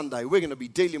 next Sunday, we're going to be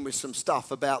dealing with some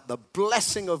stuff about the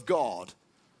blessing of God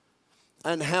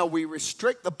and how we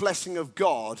restrict the blessing of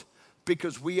God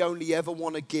because we only ever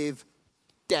want to give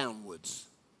downwards.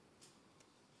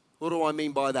 What do I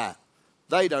mean by that?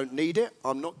 They don't need it.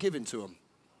 I'm not giving to them.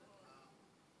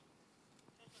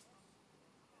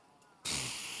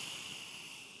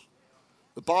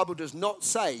 The Bible does not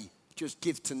say just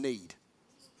give to need.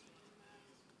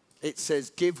 It says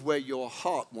give where your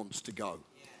heart wants to go.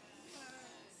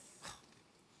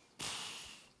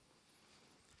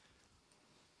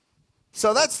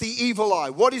 So that's the evil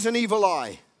eye. What is an evil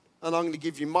eye? And I'm going to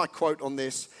give you my quote on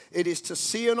this. It is to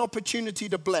see an opportunity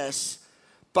to bless,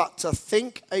 but to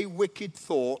think a wicked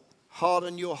thought,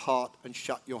 harden your heart and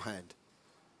shut your hand.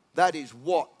 That is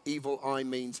what evil eye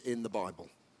means in the Bible.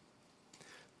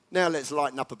 Now let's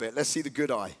lighten up a bit. Let's see the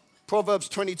good eye. Proverbs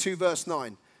 22 verse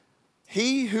 9.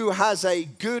 He who has a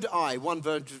good eye, one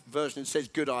version says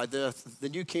good eye. The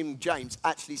New King James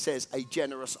actually says a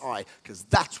generous eye, because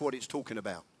that's what it's talking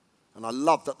about. And I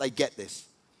love that they get this.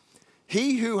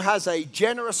 He who has a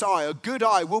generous eye, a good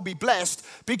eye, will be blessed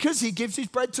because he gives his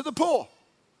bread to the poor.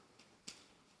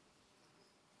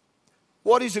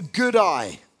 What is a good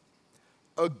eye?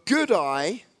 A good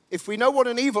eye, if we know what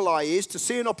an evil eye is, to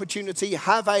see an opportunity,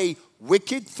 have a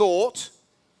wicked thought,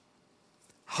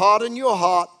 harden your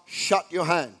heart, shut your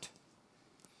hand.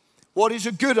 What is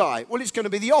a good eye? Well, it's going to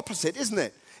be the opposite, isn't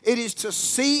it? It is to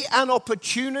see an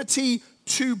opportunity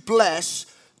to bless,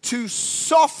 to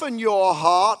soften your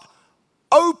heart,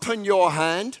 open your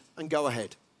hand, and go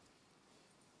ahead.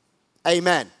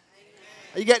 Amen.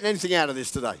 Are you getting anything out of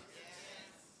this today?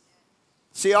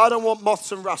 See, I don't want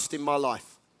moths and rust in my life.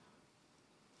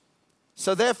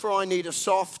 So therefore, I need a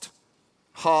soft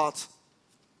heart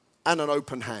and an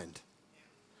open hand.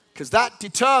 Because that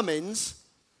determines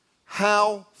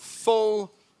how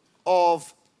full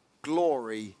of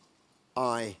glory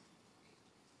I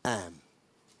am.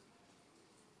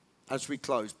 As we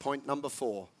close, point number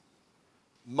 4.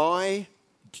 My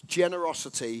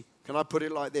generosity, can I put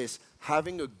it like this?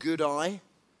 Having a good eye,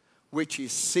 which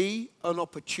is see an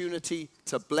opportunity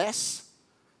to bless,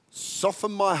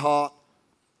 soften my heart,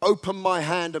 open my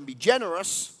hand and be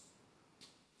generous,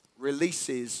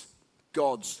 releases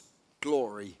God's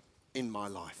glory in my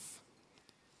life.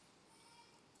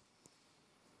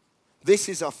 This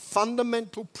is a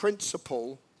fundamental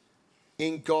principle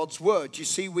in God's word. You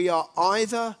see, we are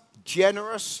either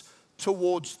generous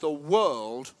towards the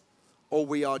world or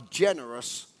we are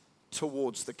generous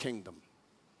towards the kingdom.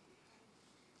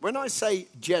 When I say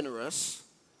generous,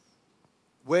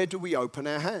 where do we open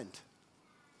our hand?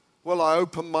 Well, I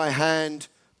open my hand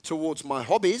towards my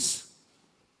hobbies.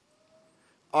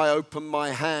 I open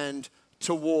my hand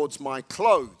towards my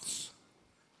clothes.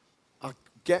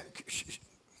 Do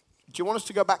you want us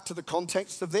to go back to the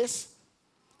context of this?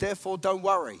 Therefore, don't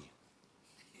worry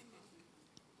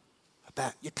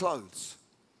about your clothes,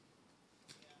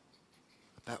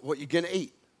 about what you're going to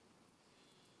eat.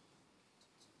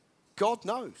 God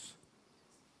knows.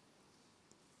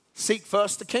 Seek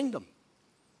first the kingdom.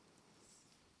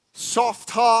 Soft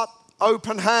heart,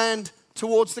 open hand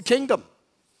towards the kingdom.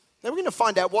 Now we're going to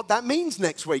find out what that means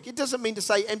next week. It doesn't mean to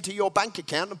say empty your bank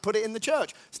account and put it in the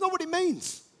church. It's not what it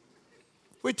means.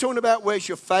 We're talking about where's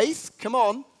your faith? Come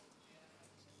on.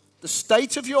 The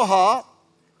state of your heart.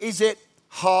 Is it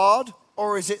hard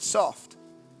or is it soft?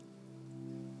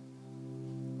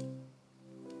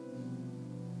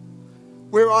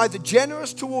 We're either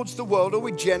generous towards the world or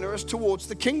we're generous towards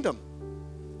the kingdom.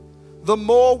 The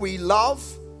more we love,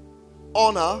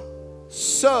 honor,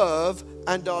 serve,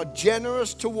 and are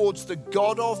generous towards the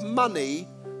God of money,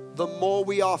 the more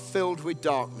we are filled with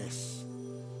darkness.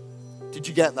 Did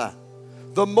you get that?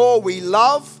 The more we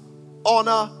love,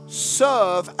 honor,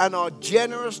 serve, and are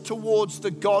generous towards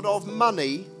the God of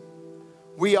money,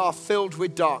 we are filled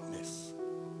with darkness.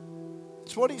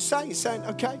 That's what it's saying. It's saying,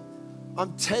 okay,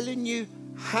 I'm telling you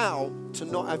how to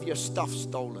not have your stuff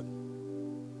stolen.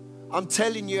 I'm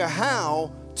telling you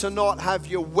how to not have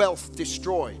your wealth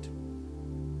destroyed.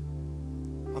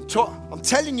 I'm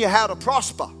telling you how to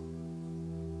prosper.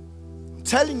 I'm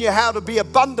telling you how to be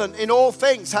abundant in all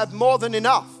things, have more than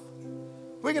enough.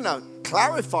 We're going to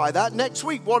clarify that next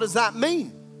week. What does that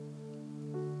mean?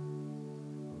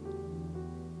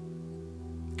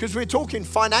 Because we're talking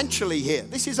financially here.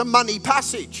 This is a money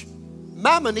passage.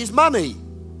 Mammon is money.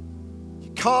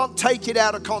 You can't take it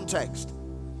out of context.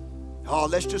 Oh,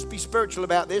 let's just be spiritual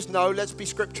about this. No, let's be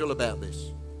scriptural about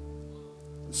this.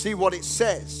 And see what it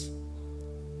says.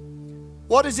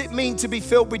 What does it mean to be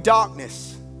filled with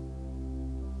darkness?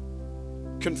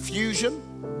 Confusion,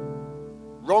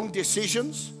 wrong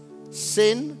decisions,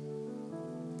 sin,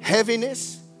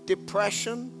 heaviness,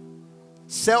 depression,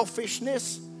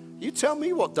 selfishness. You tell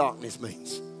me what darkness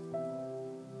means.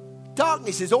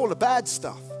 Darkness is all the bad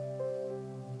stuff.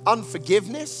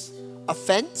 Unforgiveness,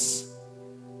 offense.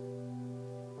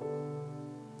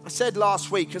 I said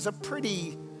last week, as a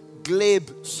pretty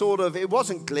glib sort of, it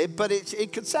wasn't glib, but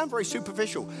it could sound very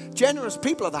superficial. Generous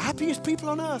people are the happiest people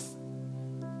on earth.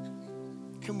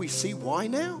 Can we see why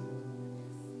now?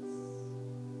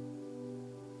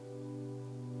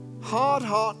 Hard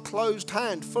heart, closed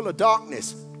hand, full of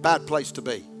darkness. Bad place to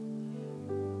be.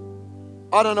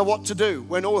 I don't know what to do.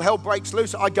 When all hell breaks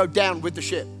loose, I go down with the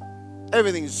ship.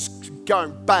 Everything's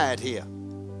going bad here.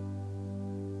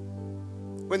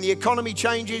 When the economy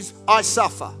changes, I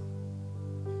suffer.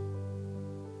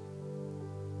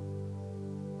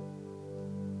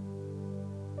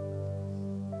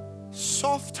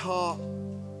 Soft heart,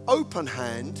 open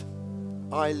hand,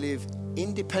 I live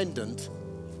independent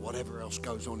of whatever else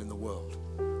goes on in the world.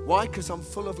 Why? Because I'm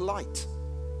full of light.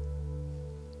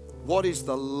 What is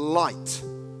the light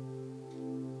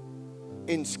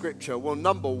in Scripture? Well,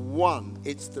 number one,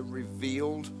 it's the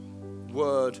revealed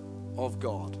Word of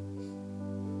God.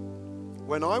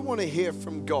 When I want to hear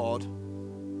from God,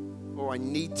 or I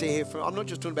need to hear from, I'm not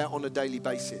just talking about on a daily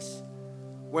basis.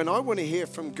 When I want to hear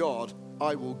from God,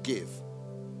 I will give.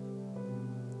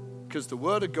 Because the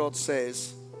Word of God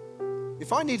says,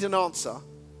 if I need an answer,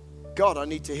 God, I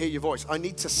need to hear your voice. I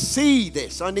need to see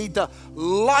this. I need the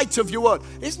light of your Word.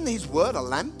 Isn't His Word a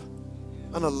lamp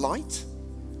and a light?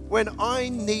 When I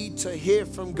need to hear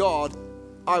from God,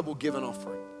 I will give an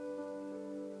offering.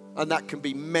 And that can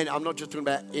be many. I'm not just talking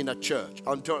about in a church.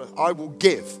 I will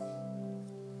give.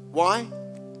 Why?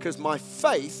 Because my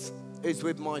faith is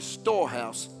with my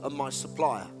storehouse and my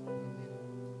supplier.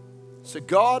 So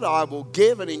God, I will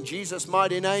give, and in Jesus'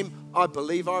 mighty name, I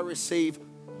believe I receive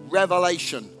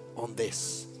revelation on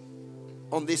this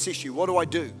issue. What do I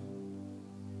do?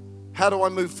 How do I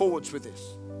move forwards with this?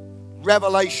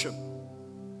 Revelation.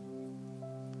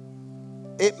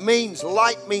 It means,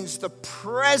 light means the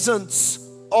presence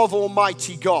of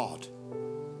Almighty God.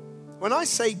 When I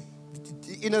say,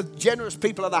 generous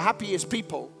people are the happiest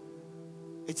people,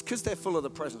 it's because they're full of the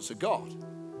presence of God.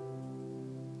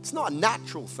 It's not a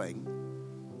natural thing.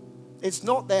 It's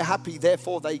not they're happy,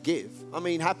 therefore they give. I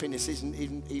mean, happiness isn't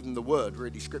even the word,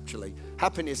 really, scripturally.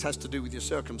 Happiness has to do with your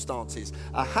circumstances.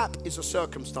 A hap is a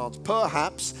circumstance.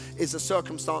 Perhaps is a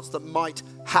circumstance that might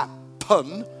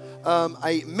happen.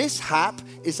 A mishap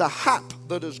is a hap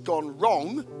that has gone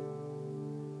wrong.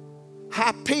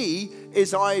 Happy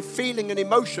is I feeling an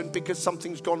emotion because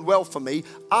something's gone well for me.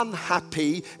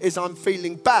 Unhappy is I'm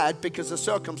feeling bad because a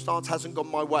circumstance hasn't gone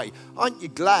my way. Aren't you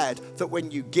glad that when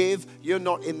you give, you're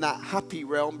not in that happy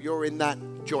realm, you're in that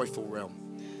joyful realm?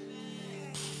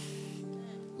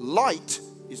 Light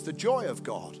is the joy of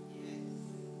God.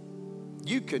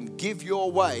 You can give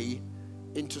your way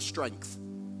into strength.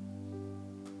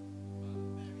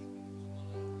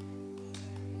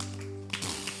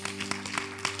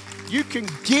 You can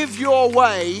give your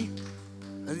way.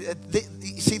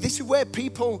 See, this is where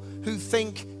people who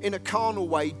think in a carnal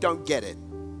way don't get it.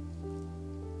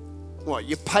 What,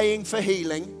 you're paying for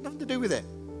healing? Nothing to do with it.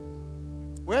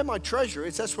 Where my treasure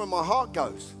is, that's where my heart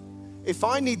goes. If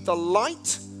I need the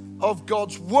light of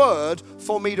God's word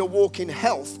for me to walk in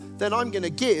health, then I'm going to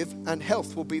give, and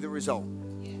health will be the result.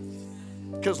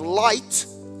 Because light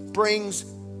brings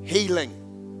healing.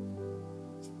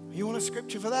 You want a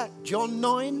scripture for that? John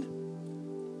 9.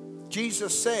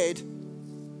 Jesus said,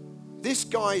 this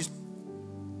guy's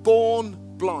born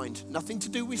blind. Nothing to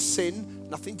do with sin,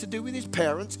 nothing to do with his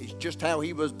parents. It's just how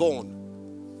he was born.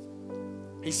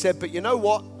 He said, but you know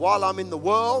what? While I'm in the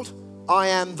world, I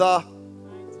am the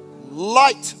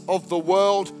light of the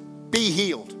world. Be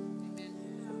healed.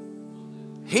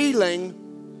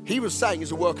 Healing, he was saying,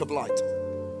 is a work of light.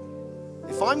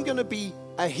 If I'm going to be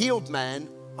a healed man,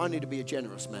 I need to be a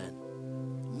generous man.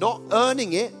 Not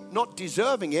earning it, not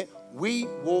deserving it. We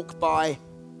walk by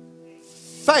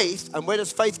faith. And where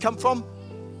does faith come from?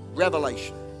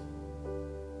 Revelation.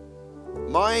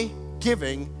 My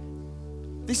giving,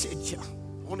 I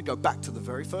want to go back to the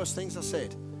very first things I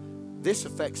said. This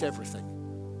affects everything.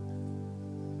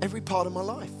 Every part of my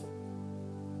life.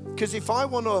 Because if I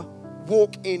want to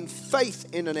walk in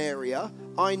faith in an area,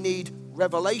 I need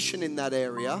revelation in that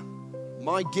area.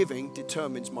 My giving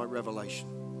determines my revelation.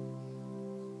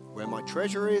 Where my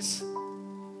treasure is,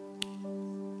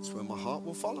 That's where my heart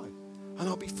will follow. And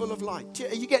I'll be full of light.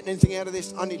 Are you getting anything out of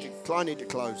this? I need to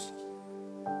close.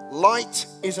 Light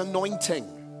is anointing.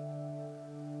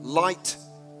 Light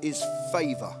is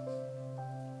favor.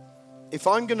 If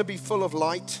I'm going to be full of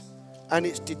light and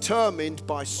it's determined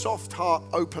by soft heart,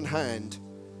 open hand,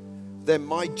 then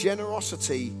my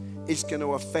generosity is going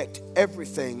to affect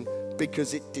everything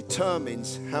because it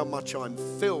determines how much I'm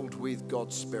filled with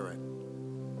God's Spirit.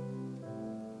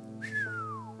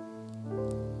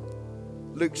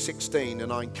 Luke 16,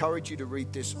 and I encourage you to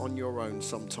read this on your own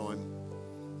sometime.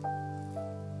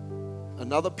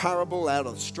 Another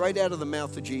parable straight out of the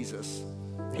mouth of Jesus.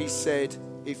 He said,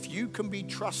 if you can be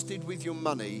trusted with your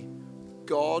money,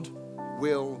 God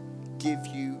will give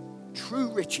you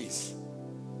true riches.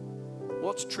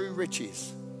 What's true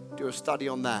riches? Do a study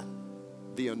on that.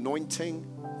 The anointing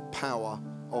power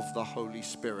of the Holy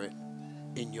Spirit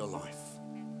in your life.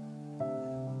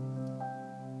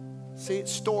 See,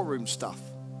 it's storeroom stuff.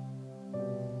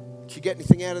 Did you get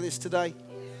anything out of this today?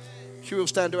 Should we all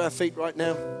stand to our feet right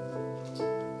now?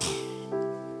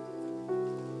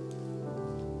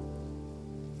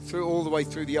 All the way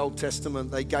through the Old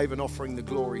Testament, they gave an offering, the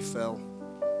glory fell.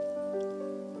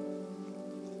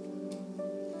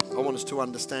 I want us to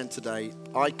understand today,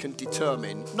 I can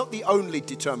determine, not the only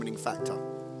determining factor,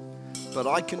 but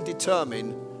I can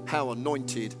determine how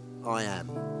anointed I am.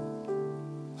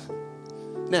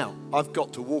 Now, I've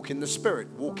got to walk in the Spirit,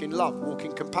 walk in love, walk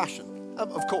in compassion.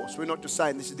 Of course, we're not just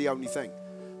saying this is the only thing,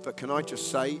 but can I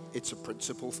just say it's a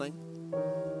principle thing?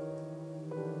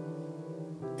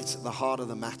 It's at the heart of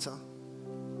the matter.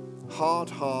 Hard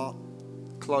heart,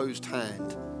 closed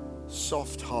hand.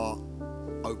 Soft heart,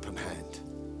 open hand.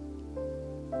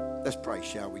 Let's pray,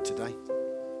 shall we, today?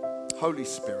 Holy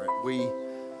Spirit, we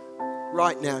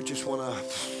right now just want to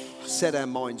set our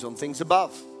minds on things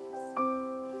above.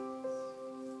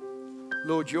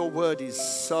 Lord, your word is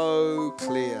so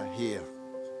clear here.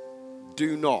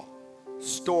 Do not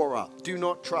store up. Do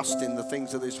not trust in the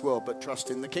things of this world, but trust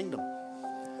in the kingdom.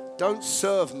 Don't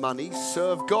serve money,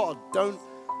 serve God. Don't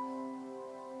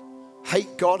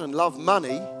hate God and love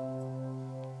money.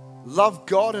 Love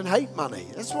God and hate money.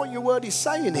 That's what your word is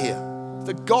saying here.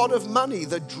 The God of money,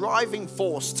 the driving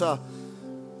force to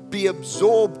be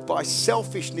absorbed by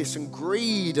selfishness and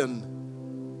greed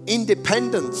and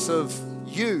independence of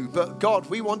you. But God,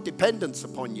 we want dependence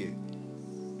upon you.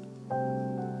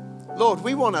 Lord,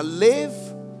 we want to live,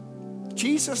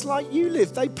 Jesus, like you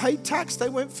lived. They paid tax. They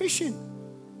went fishing.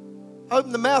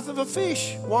 Opened the mouth of a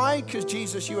fish. Why? Because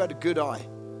Jesus, you had a good eye.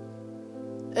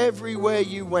 Everywhere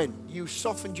you went, you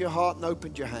softened your heart and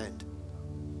opened your hand.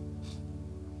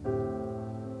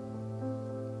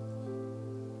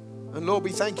 And Lord, we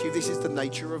thank you. This is the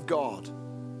nature of God.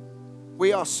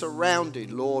 We are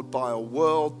surrounded, Lord, by a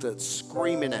world that's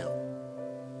screaming out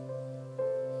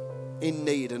in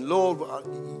need. And Lord,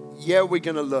 yeah, we're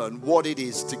going to learn what it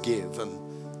is to give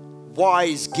and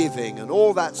wise giving and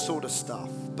all that sort of stuff.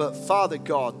 But Father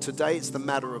God, today it's the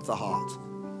matter of the heart.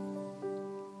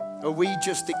 Are we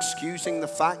just excusing the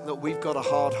fact that we've got a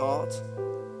hard heart?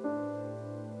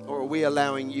 Or are we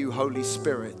allowing you, Holy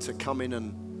Spirit, to come in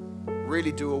and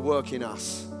really do a work in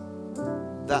us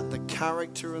that the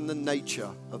character and the nature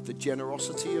of the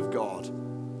generosity of God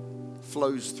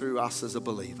flows through us as a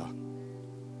believer?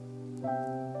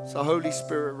 So Holy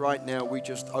Spirit, right now we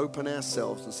just open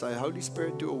ourselves and say, Holy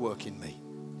Spirit, do a work in me.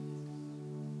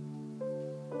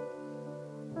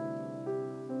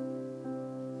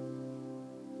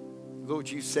 Lord,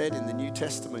 you said in the New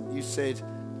Testament, you said,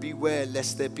 beware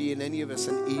lest there be in any of us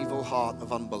an evil heart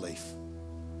of unbelief.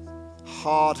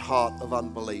 Hard heart of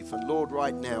unbelief. And Lord,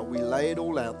 right now, we lay it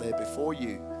all out there before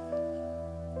you.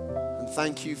 And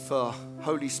thank you for,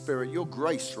 Holy Spirit, your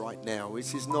grace right now.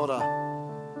 This is not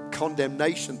a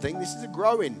condemnation thing. This is a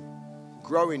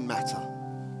growing matter.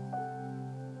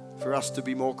 For us to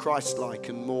be more Christ-like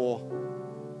and more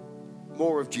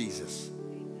of Jesus.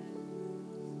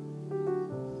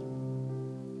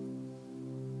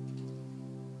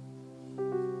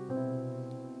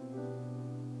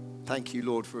 Thank you,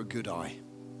 Lord, for a good eye.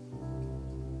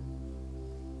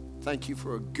 Thank you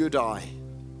for a good eye.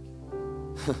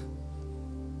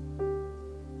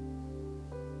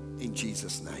 In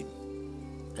Jesus' name,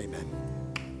 amen.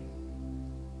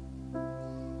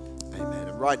 Amen.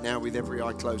 And right now, with every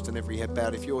eye closed and every head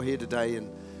bowed, if you're here today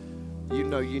and you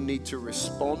know you need to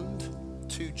respond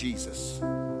to Jesus,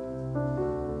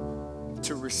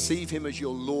 to receive him as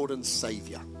your Lord and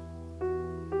Savior.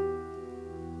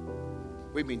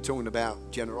 We've been talking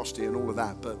about generosity and all of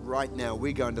that, but right now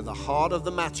we're going to the heart of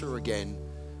the matter again.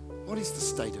 What is the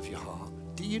state of your heart?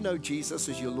 Do you know Jesus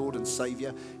as your Lord and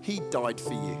Savior? He died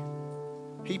for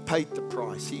you. He paid the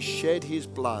price. He shed his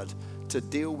blood to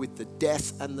deal with the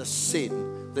death and the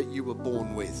sin that you were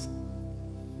born with.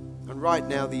 And right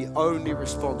now, the only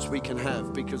response we can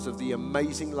have because of the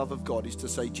amazing love of God is to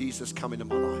say, Jesus, come into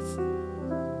my life.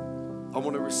 I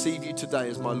want to receive you today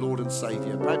as my Lord and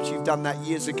Savior. Perhaps you've done that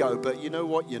years ago, but you know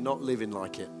what? You're not living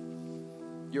like it.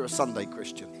 You're a Sunday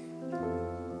Christian.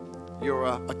 You're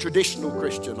a traditional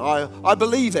Christian. I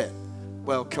believe it.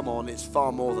 Well, come on, it's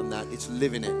far more than that. It's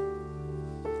living it.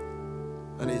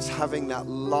 And it's having that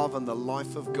love and the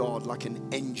life of God like an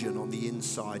engine on the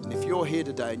inside. And if you're here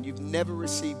today and you've never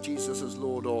received Jesus as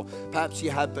Lord, or perhaps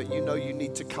you have, but you know you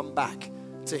need to come back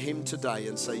to him today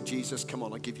and say, Jesus, come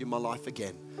on, I give you my life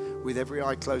again. With every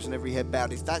eye closed and every head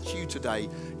bowed. If that's you today,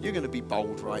 you're going to be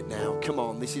bold right now. Come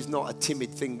on, this is not a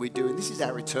timid thing we're doing. This is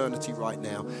our eternity right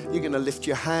now. You're going to lift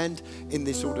your hand in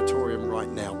this auditorium right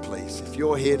now, please. If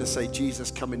you're here to say, Jesus,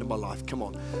 come into my life. Come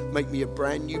on, make me a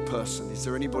brand new person. Is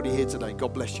there anybody here today?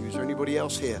 God bless you. Is there anybody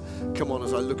else here? Come on,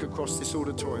 as I look across this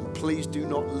auditorium, please do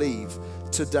not leave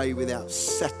today without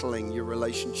settling your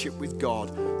relationship with God.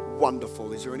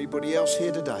 Wonderful. Is there anybody else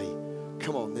here today?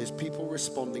 Come on, there's people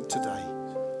responding today.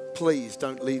 Please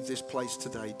don't leave this place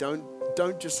today.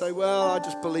 Don't just say, well, I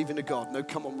just believe in a God. No,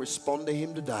 come on, respond to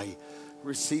him today.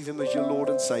 Receive him as your Lord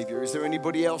and Savior. Is there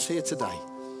anybody else here today?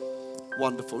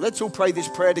 Wonderful. Let's all pray this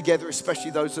prayer together,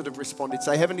 especially those that have responded.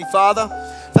 Say, Heavenly Father,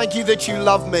 thank you that you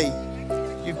love me.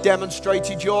 You've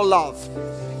demonstrated your love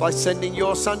by sending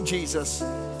your son Jesus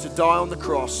to die on the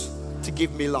cross to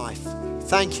give me life.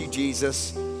 Thank you,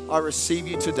 Jesus. I receive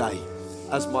you today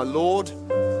as my Lord,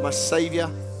 my Savior,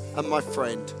 and my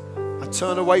friend. I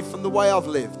turn away from the way I've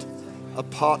lived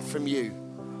apart from you.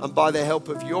 And by the help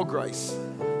of your grace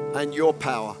and your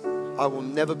power, I will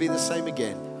never be the same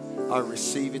again. I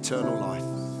receive eternal life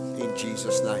in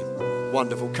Jesus' name.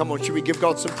 Wonderful. Come on, should we give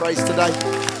God some praise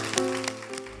today?